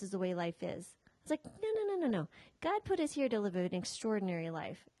this is the way life is. It's like, no. God put us here to live an extraordinary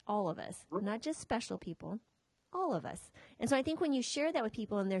life. All of us, not just special people, all of us. And so I think when you share that with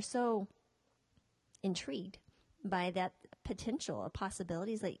people and they're so intrigued by that potential of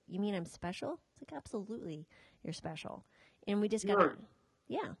possibilities, like, you mean I'm special? It's like, absolutely, you're special. And we just got to...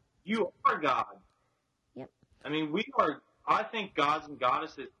 Yeah. You are God. Yep. I mean, we are, I think, gods and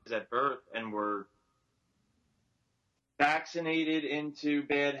goddesses at birth, and we're vaccinated into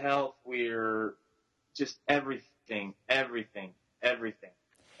bad health. We're just everything. I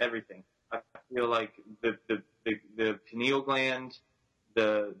feel like the pineal gland,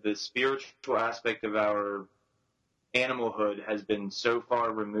 the spiritual aspect of our animalhood has been so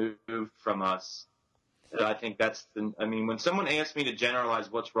far removed from us. I think when someone asks me to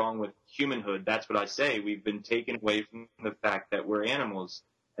generalize what's wrong with humanhood, that's what I say. We've been taken away from the fact that we're animals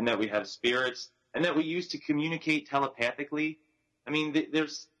and that we have spirits and that we used to communicate telepathically. I mean,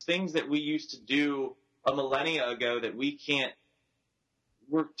 there's things that we used to do a millennia ago that we can't,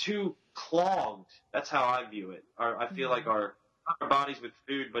 we're too clogged. That's how I view it. I feel like our bodies with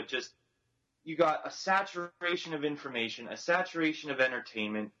food, but just, you got a saturation of information, a saturation of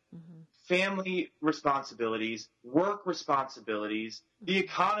entertainment, family responsibilities, work responsibilities, the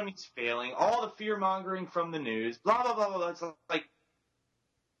economy's failing, all the fear-mongering from the news, blah, blah, blah, blah. It's like,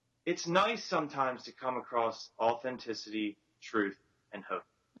 it's nice sometimes to come across authenticity, truth, and hope.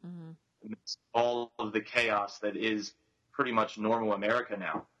 Amidst all of the chaos that is pretty much normal America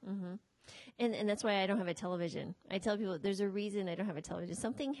now. And that's why I don't have a television. I tell people there's a reason I don't have a television.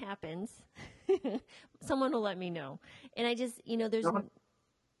 Something happens, someone will let me know. And I just,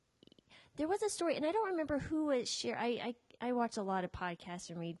 there was a story, and I don't remember who it shared. I watch a lot of podcasts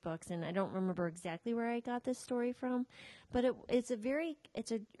and read books, and I don't remember exactly where I got this story from, but it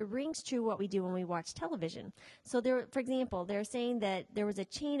rings true what we do when we watch television. So for example, they're saying that there was a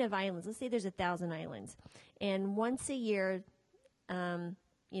chain of islands. Let's say there's 1,000 islands, and once a year,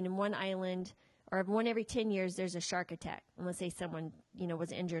 one island, or one every 10 years, there's a shark attack. And let's say someone,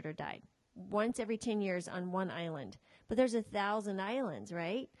 was injured or died. Once every 10 years on one island. But there's 1,000 islands,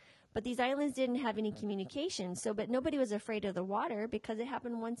 right? But these islands didn't have any communication. But nobody was afraid of the water because it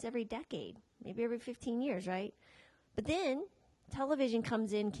happened once every decade, maybe every 15 years, right? But then television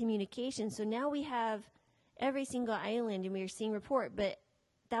comes in, communication. So now we have every single island, and we're seeing report, but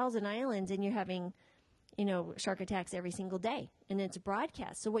 1,000 islands, and you're having, shark attacks every single day, and it's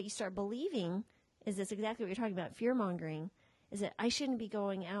broadcast. So what you start believing is this exactly what you're talking about, fear-mongering, is that I shouldn't be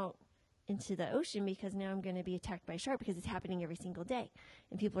going out into the ocean because now I'm going to be attacked by a shark because it's happening every single day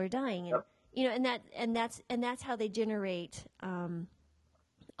and people are dying. And, that's how they generate,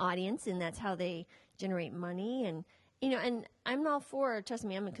 audience, and that's how they generate money. And, and I'm all for, trust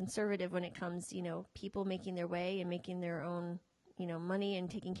me, I'm a conservative when it comes, people making their way and making their own, money and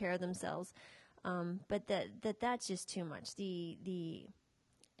taking care of themselves. But that's just too much. Speak the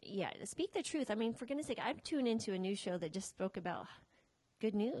truth. I mean, for goodness sake, I've tuned into a news show that just spoke about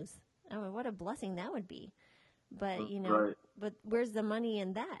good news. I mean, what a blessing that would be. But, right. But where's the money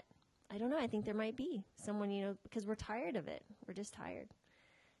in that? I don't know. I think there might be someone, because we're tired of it. We're just tired.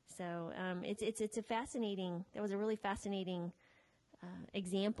 So it's a fascinating. That was a really fascinating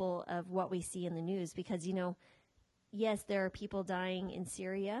example of what we see in the news because yes, there are people dying in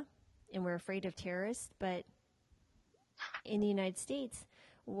Syria, and we're afraid of terrorists, but in the United States,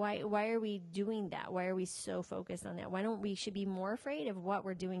 why are we doing that? Why are we so focused on that? Why don't we should be more afraid of what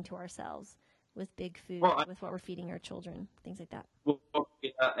we're doing to ourselves with big food, with what we're feeding our children, things like that? Well,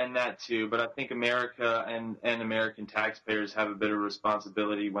 yeah, and that too. But I think America and American taxpayers have a bit of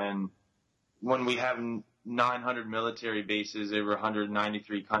responsibility when we have 900 military bases over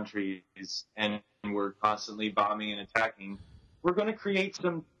 193 countries and we're constantly bombing and attacking. We're going to create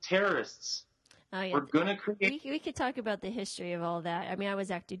some terrorists. Oh, yeah. We're going to create. We could talk about the history of all that. I mean, I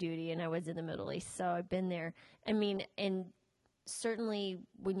was active duty and I was in the Middle East, so I've been there. I mean, and certainly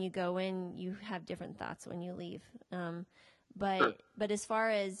when you go in, you have different thoughts when you leave. But as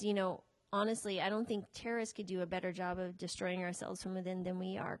far as, honestly, I don't think terrorists could do a better job of destroying ourselves from within than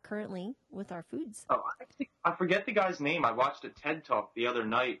we are currently with our foods. Oh, I forget the guy's name. I watched a TED Talk the other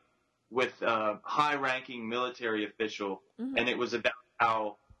night with a high-ranking military official, and it was about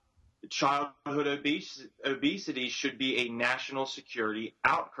how childhood obesity should be a national security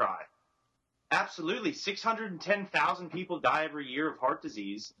outcry. Absolutely. 610,000 people die every year of heart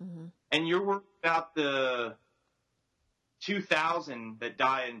disease, and you're worried about the 2,000 that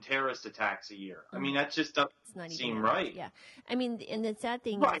die in terrorist attacks a year. I mean, that just doesn't seem right. Yeah. I mean, and the sad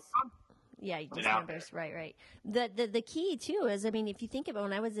thing is, yeah, just numbers, right. The key too is, I mean, if you think about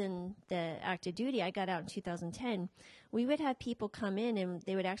when I was in the active duty, I got out in 2010. We would have people come in and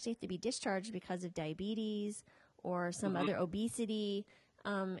they would actually have to be discharged because of diabetes or some other obesity,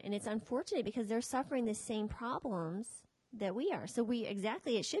 and it's unfortunate because they're suffering the same problems that we are. So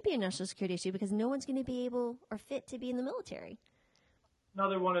it should be a national security issue because no one's going to be able or fit to be in the military.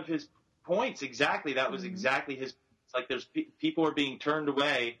 Another one of his points, exactly. That was exactly his. It's like there's people are being turned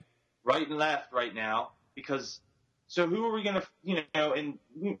away right and left right now because. So who are we going to, and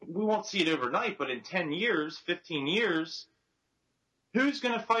we won't see it overnight, but in 10 years, 15 years, who's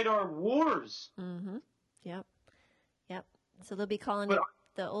going to fight our wars? Mm-hmm. Yep. So they'll be calling it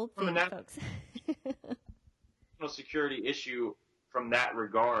the old folks. National security issue from that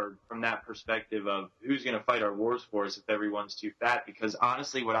regard, from that perspective of who's going to fight our wars for us if everyone's too fat. Because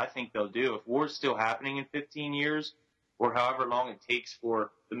honestly, what I think they'll do, if war's still happening in 15 years or however long it takes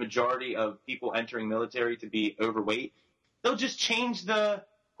for the majority of people entering military to be overweight, they'll just change the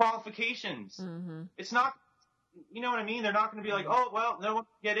qualifications. It's not, you know what I mean? They're not going to be like, oh, well, no one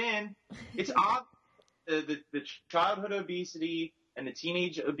can get in. It's obvious. The childhood obesity and the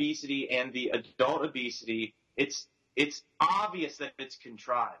teenage obesity and the adult obesity, it's obvious that it's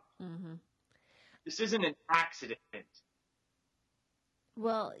contrived. This isn't an accident.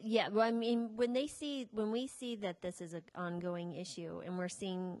 Well, yeah. Well, I mean, when we see that this is an ongoing issue and we're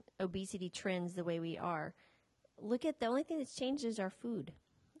seeing obesity trends the way we are, look at the only thing that's changed is our food.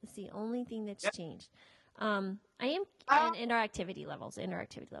 It's the only thing that's changed. And our activity levels. I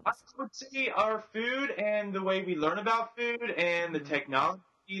would say our food and the way we learn about food and the technology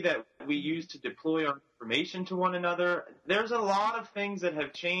that we use to deploy our information to one another. There's a lot of things that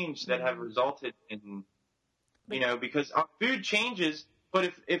have changed that have resulted in, because our food changes.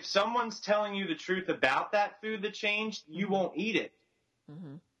 But if someone's telling you the truth about that food that changed, you won't eat it.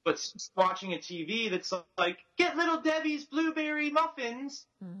 But watching a TV that's like, get Little Debbie's blueberry muffins,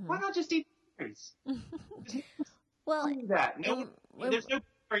 why not just eat berries? Well, that. There's no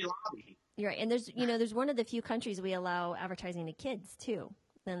berry lobby. You're right. And there's one of the few countries we allow advertising to kids, too.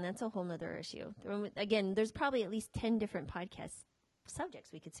 And that's a whole nother issue. Again, there's probably at least 10 different podcast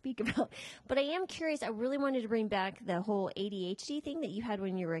subjects we could speak about. But I am curious. I really wanted to bring back the whole ADHD thing that you had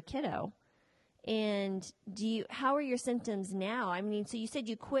when you were a kiddo. And how are your symptoms now? I mean, so you said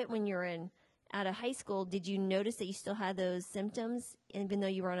you quit when you were out of high school. Did you notice that you still had those symptoms even though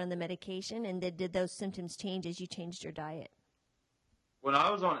you weren't on the medication? And did those symptoms change as you changed your diet? When I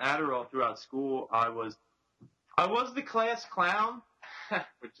was on Adderall throughout school, I was the class clown,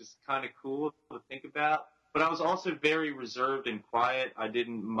 which is kind of cool to think about. But I was also very reserved and quiet. I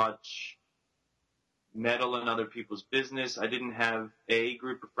didn't much meddle in other people's business. I didn't have a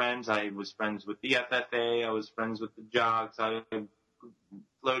group of friends. I was friends with the FFA. I was friends with the jocks. I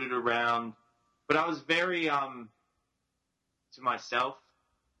floated around. But I was very to myself.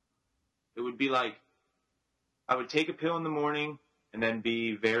 It would be like I would take a pill in the morning and then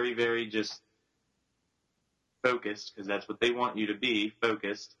be very, very just focused, because that's what they want you to be,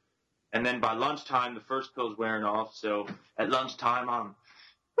 focused. And then by lunchtime, the first pill's wearing off. So at lunchtime, I'm,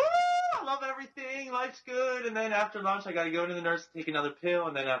 woo, I love everything. Life's good. And then after lunch, I got to go to the nurse and take another pill.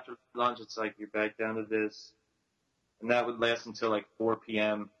 And then after lunch, it's like, you're back down to this. and that would last until like 4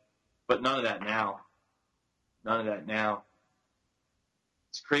 p.m. But none of that now. None of that now.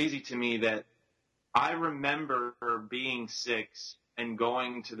 It's crazy to me that I remember being 6 and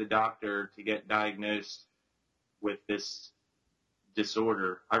going to the doctor to get diagnosed with this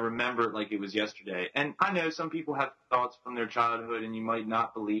disorder. I remember it like it was yesterday. And I know some people have thoughts from their childhood and you might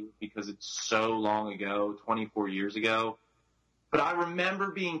not believe it because it's so long ago, 24 years ago. But I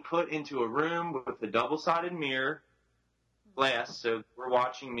remember being put into a room with a double-sided mirror, glass, so we're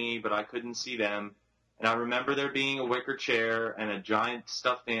watching me, but I couldn't see them. And I remember there being a wicker chair and a giant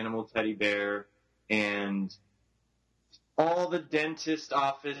stuffed animal teddy bear and all the dentist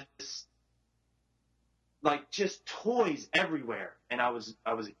office, like just toys everywhere. And I was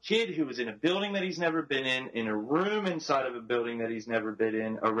a kid who was in a building that he's never been in a room inside of a building that he's never been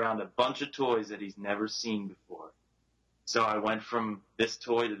in, around a bunch of toys that he's never seen before. So I went from this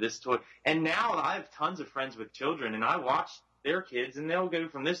toy to this toy. And now I have tons of friends with children, and I watch their kids, and they'll go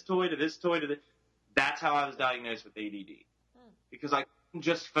from this toy to this toy to this. That's how I was diagnosed with ADD. Because I couldn't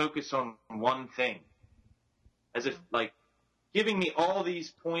just focus on one thing. As if, like, giving me all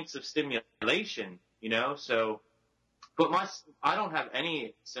these points of stimulation, you know? So, but I don't have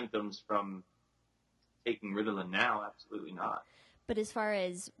any symptoms from taking Ritalin now. Absolutely not. But as far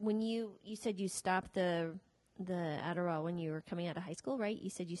as when you said you stopped the Adderall when you were coming out of high school, right? You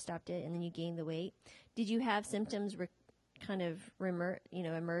said you stopped it and then you gained the weight. Did you have symptoms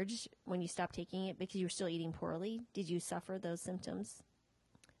emerge when you stopped taking it because you were still eating poorly? Did you suffer those symptoms?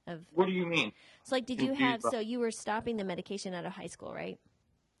 What do you mean? So like, so you were stopping the medication out of high school, right?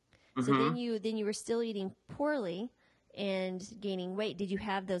 Mm-hmm. So then you were still eating poorly and gaining weight. Did you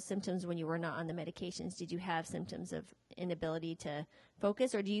have those symptoms when you were not on the medications? Did you have symptoms of inability to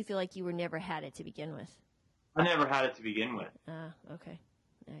focus, or do you feel like you never had it to begin with? I never had it to begin with. Okay.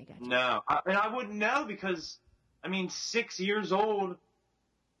 I got you. No. I wouldn't know because, 6 years old,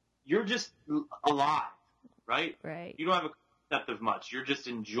 you're just alive, right? Right. You don't have a concept of much. You're just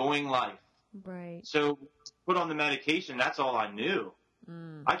enjoying life. Right. So put on the medication, that's all I knew.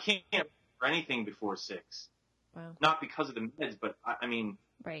 I can't for anything before 6. Wow. Not because of the meds, but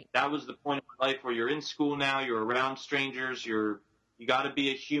right. That was the point of my life where you're in school now, you're around strangers, you got to be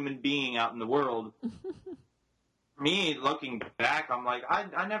a human being out in the world. For me, looking back, I'm like,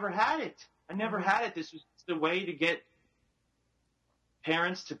 I never had it. I never had it. This was just a way to get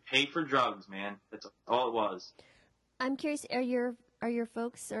parents to pay for drugs, man. That's all it was. I'm curious, are your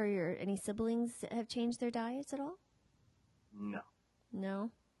folks or any siblings have changed their diets at all? No.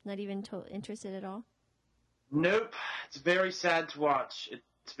 No? Not even interested at all? Nope. It's very sad to watch.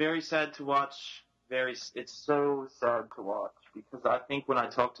 It's very sad to watch. It's so sad to watch because I think when I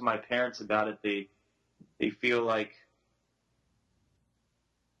talk to my parents about it, they feel like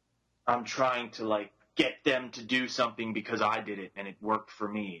I'm trying to like get them to do something because I did it and it worked for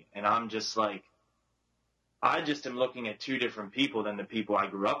me. And I'm just like, I just am looking at two different people than the people I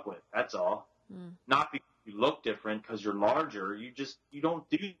grew up with. That's all. Not because you look different because you're larger. You don't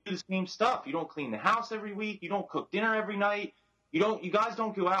do the same stuff. You don't clean the house every week. You don't cook dinner every night. You guys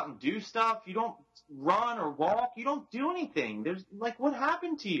don't go out and do stuff. You don't run or walk. You don't do anything. There's like, what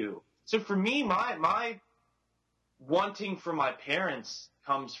happened to you? So for me, my wanting for my parents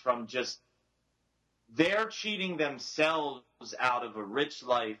comes from just they're cheating themselves out of a rich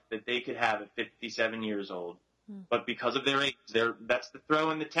life that they could have at 57 years old. But because of their age, that's the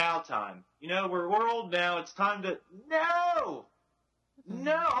throw in the towel time. We're old now. It's time to no.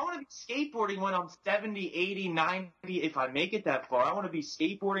 I want to be skateboarding when I'm 70, 80, 90. If I make it that far, I want to be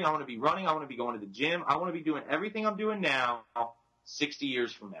skateboarding. I want to be running. I want to be going to the gym. I want to be doing everything I'm doing now 60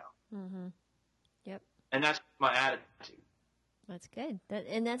 years from now. Mm-hmm. Yep. And that's my attitude. That's good.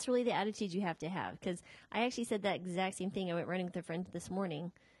 And that's really the attitude you have to have. Because I actually said that exact same thing. I went running with a friend this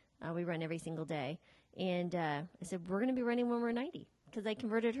morning. We run every single day. And I said, we're going to be running when we're 90. Because I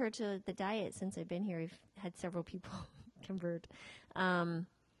converted her to the diet since I've been here. We've had several people convert. But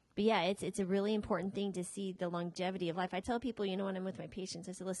yeah, it's a really important thing to see the longevity of life. I tell people, when I'm with my patients,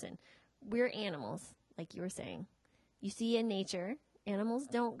 I say, listen, we're animals, like you were saying. You see in nature, animals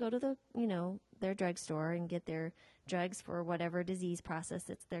don't go to their drugstore and get their drugs for whatever disease process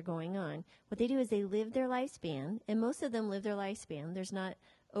that's they're going on. What they do is they live their lifespan, and most of them live their lifespan. There's not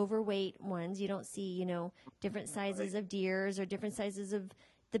overweight ones. You don't see, different sizes of deers or different sizes of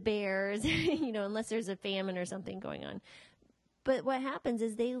the bears, unless there's a famine or something going on. But what happens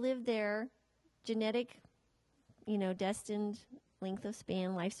is they live their genetic, destined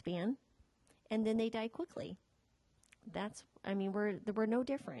lifespan, and then they die quickly. That's I mean, we're no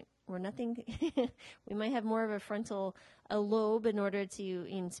different. We're nothing. We might have more of a frontal a lobe in order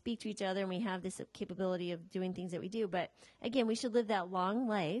to speak to each other, and we have this capability of doing things that we do. But again, we should live that long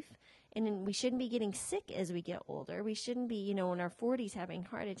life, and then we shouldn't be getting sick as we get older. We shouldn't be, in our 40s having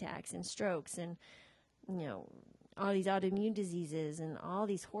heart attacks and strokes and all these autoimmune diseases and all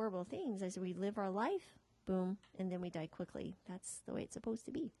these horrible things. As we live our life, boom, and then we die quickly. That's the way it's supposed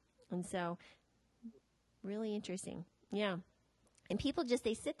to be. And so, really interesting. Yeah. And people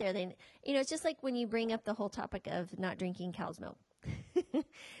they sit there. It's just like when you bring up the whole topic of not drinking cow's milk.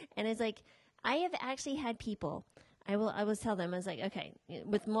 And it's like, I have actually had people, I will tell them, I was like, okay,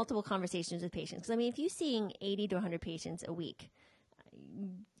 with multiple conversations with patients. Because, if you're seeing 80 to 100 patients a week,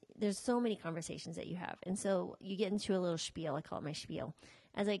 there's so many conversations that you have. And so you get into a little spiel. I call it my spiel.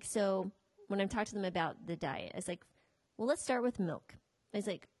 I was like, so when I'm talking to them about the diet, I was like, well, let's start with milk. I was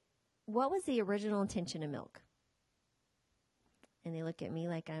like, what was the original intention of milk? And they look at me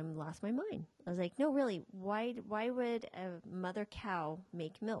like I'm lost my mind. I was like, no, really, why would a mother cow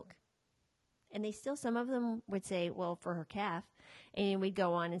make milk? And some of them would say, well, for her calf. And we'd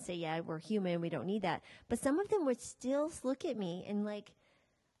go on and say, yeah, we're human, we don't need that. But some of them would still look at me and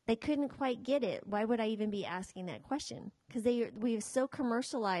they couldn't quite get it. Why would I even be asking that question? Because we have so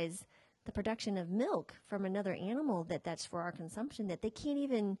commercialized the production of milk from another animal that's for our consumption that they can't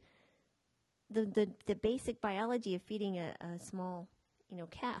even the basic biology of feeding a small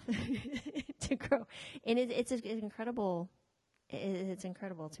calf to grow. And it's incredible. It's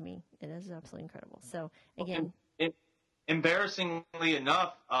incredible to me. It is absolutely incredible. So again, embarrassingly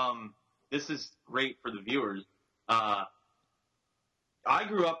enough, this is great for the viewers. I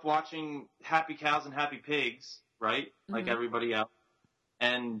grew up watching Happy Cows and Happy Pigs, right? Mm-hmm. Like everybody else.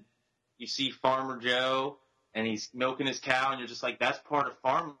 And you see Farmer Joe and he's milking his cow and you're just like, that's part of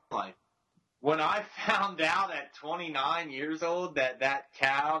farm life. When I found out at 29 years old that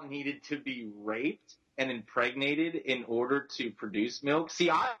cow needed to be raped and impregnated in order to produce milk,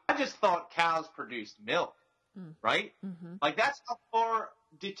 see, I just thought cows produced milk, right? Mm-hmm. Like that's how far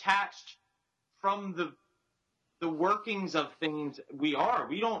detached from the workings of things we are.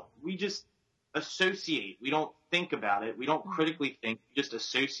 We just associate. We don't think about it. We don't critically think. We just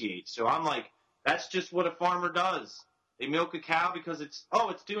associate. So I'm like, that's just what a farmer does. They milk a cow because it's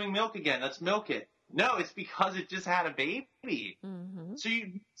doing milk again. Let's milk it. No, it's because it just had a baby. Mm-hmm. So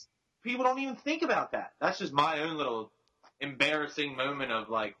people don't even think about that. That's just my own little embarrassing moment of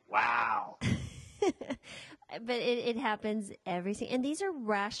like, wow. But it happens and these are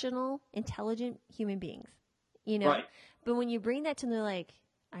rational, intelligent human beings, Right. But when you bring that to them, they're like,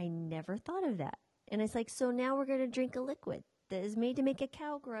 I never thought of that. And it's like, so now we're going to drink a liquid that is made to make a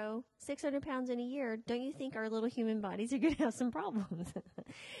cow grow 600 pounds in a year. Don't you think our little human bodies are going to have some problems?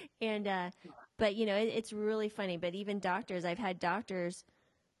 And, but it's really funny. But even doctors, I've had doctors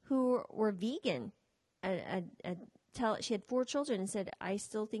who were vegan. She had 4 children and said, I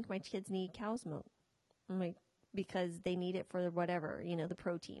still think my kids need cow's milk. I'm like, because they need it for whatever, the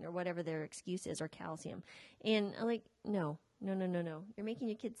protein or whatever their excuse is, or calcium. And I'm like, no. You're making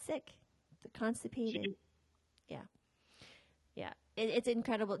your kids sick. They're constipated. Yeah. It's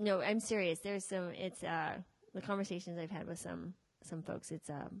incredible. No, I'm serious. There's the conversations I've had with some folks,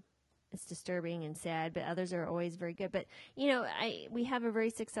 it's disturbing and sad, but others are always very good. But, we have a very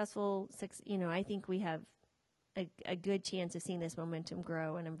successful, I think we have a good chance of seeing this momentum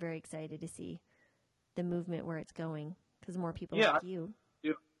grow, and I'm very excited to see the movement where it's going, because more people like you.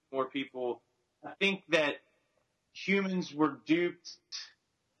 Yeah, more people. I think that humans were duped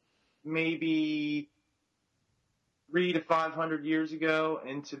maybe 300 to 500 years ago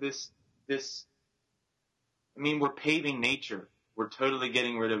into this. We're paving nature. We're totally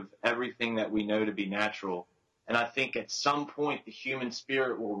getting rid of everything that we know to be natural. And I think at some point the human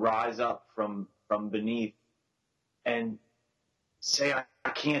spirit will rise up from beneath and say, I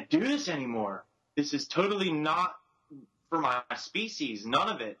can't do this anymore. This is totally not for my species. None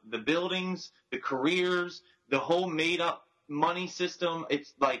of it. The buildings, the careers, the whole made-up money system.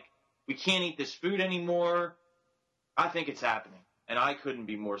 It's like, we can't eat this food anymore. I think it's happening, and I couldn't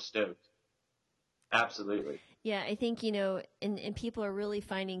be more stoked. Absolutely. Yeah, I think, and people are really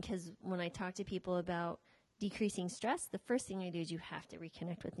finding, because when I talk to people about decreasing stress, the first thing I do is you have to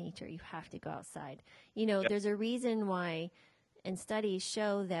reconnect with nature. You have to go outside. There's a reason why, and studies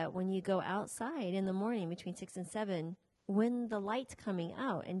show that when you go outside in the morning between 6 and 7, when the light's coming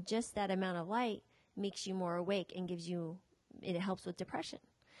out, and just that amount of light makes you more awake and it helps with depression.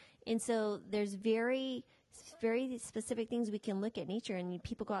 And so there's very, very specific things we can look at nature, and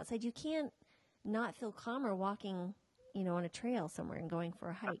people go outside. You can't not feel calmer walking, on a trail somewhere and going for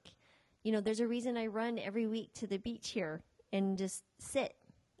a hike. There's a reason I run every week to the beach here and just sit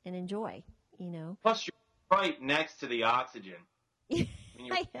and enjoy, you know. Plus, you're right next to the oxygen. When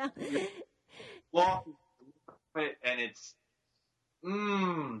you're, you're walking, and it's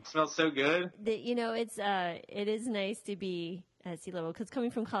smells so good. You know, it is nice to be at sea level because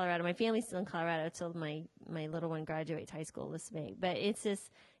coming from Colorado, my family's still in Colorado until my little one graduates high school this May. But it's just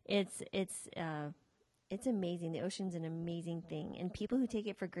it's amazing. The ocean's an amazing thing, and people who take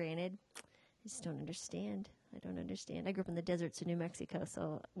it for granted, I just don't understand. I don't understand. I grew up in the deserts of New Mexico,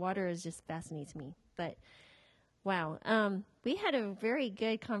 so water just fascinates me. But wow, we had a very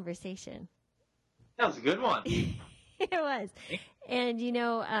good conversation. That was a good one. It was. And, you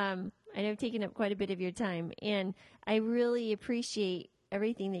know, I know I've taken up quite a bit of your time, and I really appreciate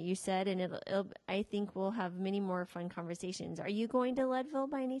everything that you said, and I think we'll have many more fun conversations. Are you going to Leadville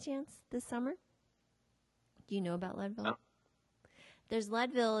by any chance this summer? Do you know about Leadville? No. There's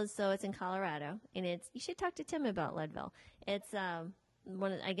Leadville, so it's in Colorado, and you should talk to Tim about Leadville. It's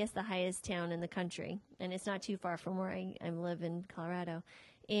one of, I guess, the highest town in the country, and it's not too far from where I live in Colorado.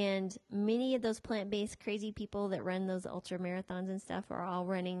 And many of those plant-based crazy people that run those ultra marathons and stuff are all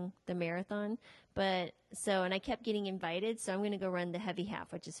running the marathon. And I kept getting invited, so I'm going to go run the heavy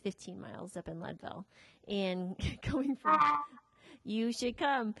half, which is 15 miles up in Leadville. And going from, you should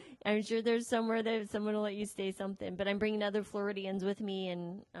come. I'm sure there's somewhere that someone will let you stay something. But I'm bringing other Floridians with me,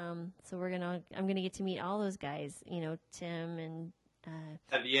 and so I'm gonna get to meet all those guys. You know, Tim and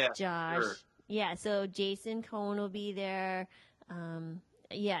Josh. Sure. Yeah, so Jason Cohen will be there.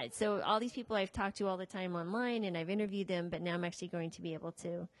 Yeah, so all these people I've talked to all the time online, and I've interviewed them, but now I'm actually going to be able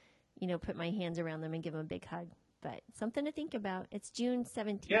to, you know, put my hands around them and give them a big hug. But something to think about. It's June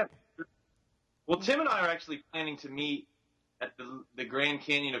 17th. Yeah. Well, Tim and I are actually planning to meet at the Grand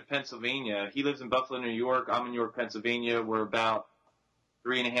Canyon of Pennsylvania. He lives in Buffalo, New York. I'm in York, Pennsylvania. We're about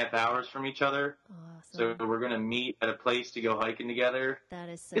 3.5 hours from each other. Awesome. So we're going to meet at a place to go hiking together. That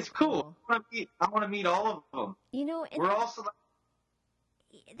is so It's cool. I want to meet all of them. You know, and we're also...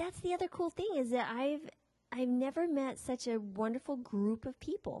 That's the other cool thing is that I've never met such a wonderful group of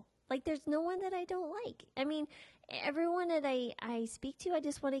people. Like, there's no one that I don't like. I mean, everyone that I speak to, I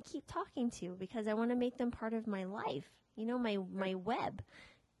just want to keep talking to because I want to make them part of my life, you know, my web.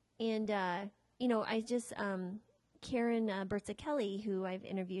 And, you know, I just, Karen Bertza Kelly, who I've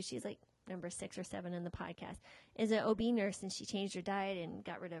interviewed, she's like number 6 or 7 in the podcast, is an OB nurse, and she changed her diet and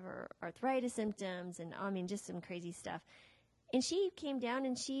got rid of her arthritis symptoms and, I mean, just some crazy stuff. And she came down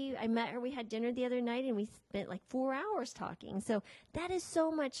and I met her, we had dinner the other night and we spent like 4 hours talking. So that is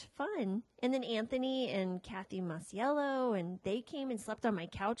so much fun. And then Anthony and Kathy Masiello, and they came and slept on my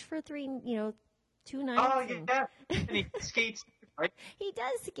couch for 2 nights. Oh, yeah. And he skates, right? He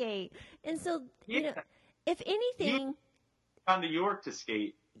does skate. And so, Yeah. you know, if anything. He's gone to York to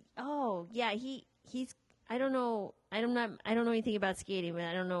skate. Oh, yeah. He's, I don't know. I don't know anything about skating, but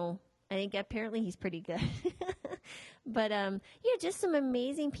I don't know. I think apparently he's pretty good. But, yeah, just some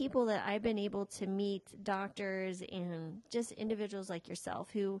amazing people that I've been able to meet, doctors and just individuals like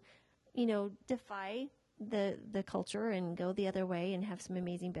yourself who, you know, defy the culture and go the other way and have some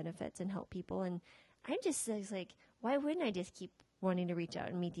amazing benefits and help people. And I'm just like, why wouldn't I just keep wanting to reach out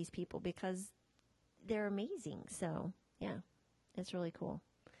and meet these people? Because they're amazing. So, yeah, it's really cool.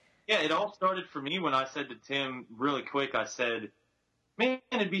 Yeah, it all started for me when I said to Tim really quick, I said, man,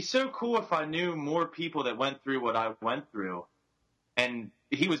 it'd be so cool if I knew more people that went through what I went through. And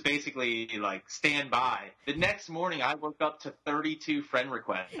he was basically like, stand by. The next morning, I woke up to 32 friend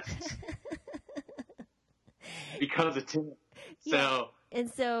requests because of Tim. Yeah. And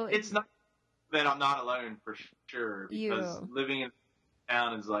so it's not that I'm not alone for sure, because living in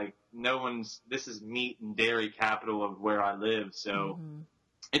town is like this is meat and dairy capital of where I live. So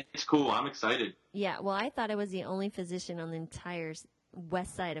it's cool. I'm excited. Yeah. Well, I thought I was the only physician on the entire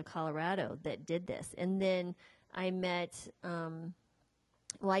west side of Colorado that did this. And then I met,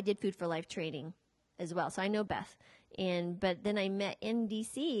 I did Food for Life training as well. So I know Beth. But then I met in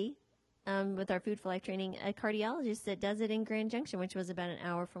DC, with our Food for Life training, a cardiologist that does it in Grand Junction, which was about an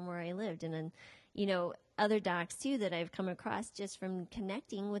hour from where I lived. And then, you know, other docs too that I've come across just from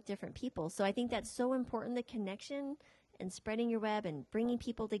connecting with different people. So I think that's so important, the connection and spreading your web and bringing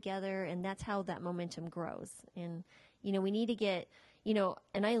people together. And that's how that momentum grows. And, you know, we need to get, you know,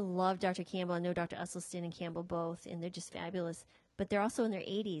 and I love Dr. Campbell. I know Dr. Usselson and Campbell both, and they're just fabulous. But they're also in their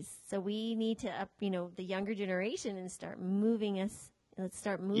 80s. So we need to up, you know, the younger generation and start moving us. Let's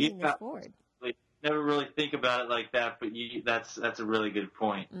start moving this forward. Never really think about it like that, but that's a really good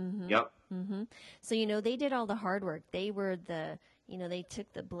point. Mm-hmm. Yep. Mm-hmm. So, you know, they did all the hard work. They were they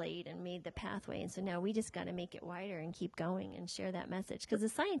took the blade and made the pathway. And so now we just got to make it wider and keep going and share that message because the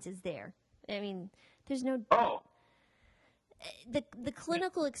science is there. I mean, there's no. Oh. the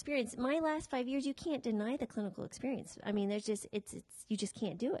clinical experience. My last 5 years, you can't deny the clinical experience. I mean, there's just it's you just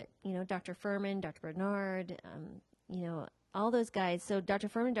can't do it. You know, Dr. Furman, Dr. Bernard, you know, all those guys. So Dr.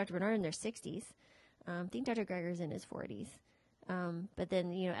 Furman, Dr. Bernard in their 60s. I think Dr. Geiger's in his 40s. But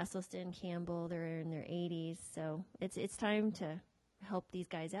then, you know, Esselstyn, Campbell, they're in their 80s. So it's time to help these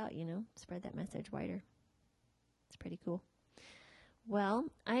guys out, you know, spread that message wider. It's pretty cool. Well,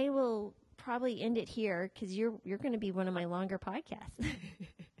 I will probably end it here because you're going to be one of my longer podcasts,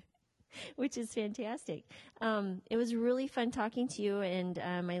 which is fantastic. It was really fun talking to you, and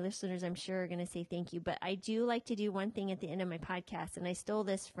my listeners, I'm sure, are going to say thank you. But I do like to do one thing at the end of my podcast, and I stole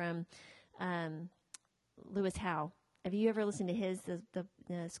this from Lewis Howe. Have you ever listened to his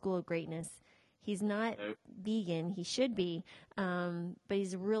the School of Greatness? He's not vegan. He should be, but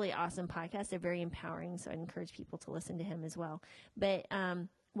he's a really awesome podcast. They're very empowering, so I'd encourage people to listen to him as well. But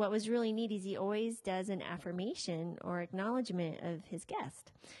what was really neat is he always does an affirmation or acknowledgement of his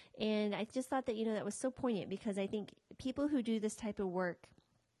guest. And I just thought that, you know, that was so poignant because I think people who do this type of work,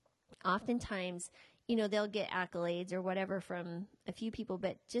 oftentimes, you know, they'll get accolades or whatever from a few people,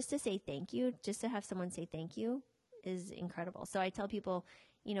 but just to say thank you, just to have someone say thank you is incredible. So I tell people,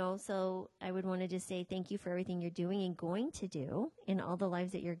 you know, so I would want to just say thank you for everything you're doing and going to do and all the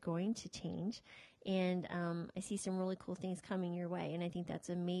lives that you're going to change. And I see some really cool things coming your way, and I think that's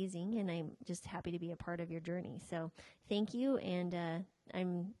amazing, and I'm just happy to be a part of your journey. So thank you, and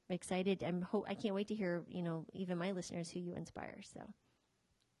I'm excited. I can't wait to hear, you know, even my listeners who you inspire. So.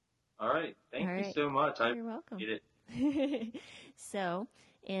 All right. Thank you so much. You're welcome. I appreciate it. So,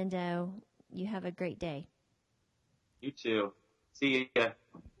 and you have a great day. You too. See ya.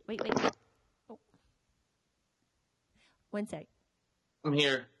 Wait. Oh. One sec. I'm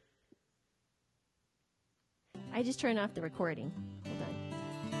here. I just turned off the recording.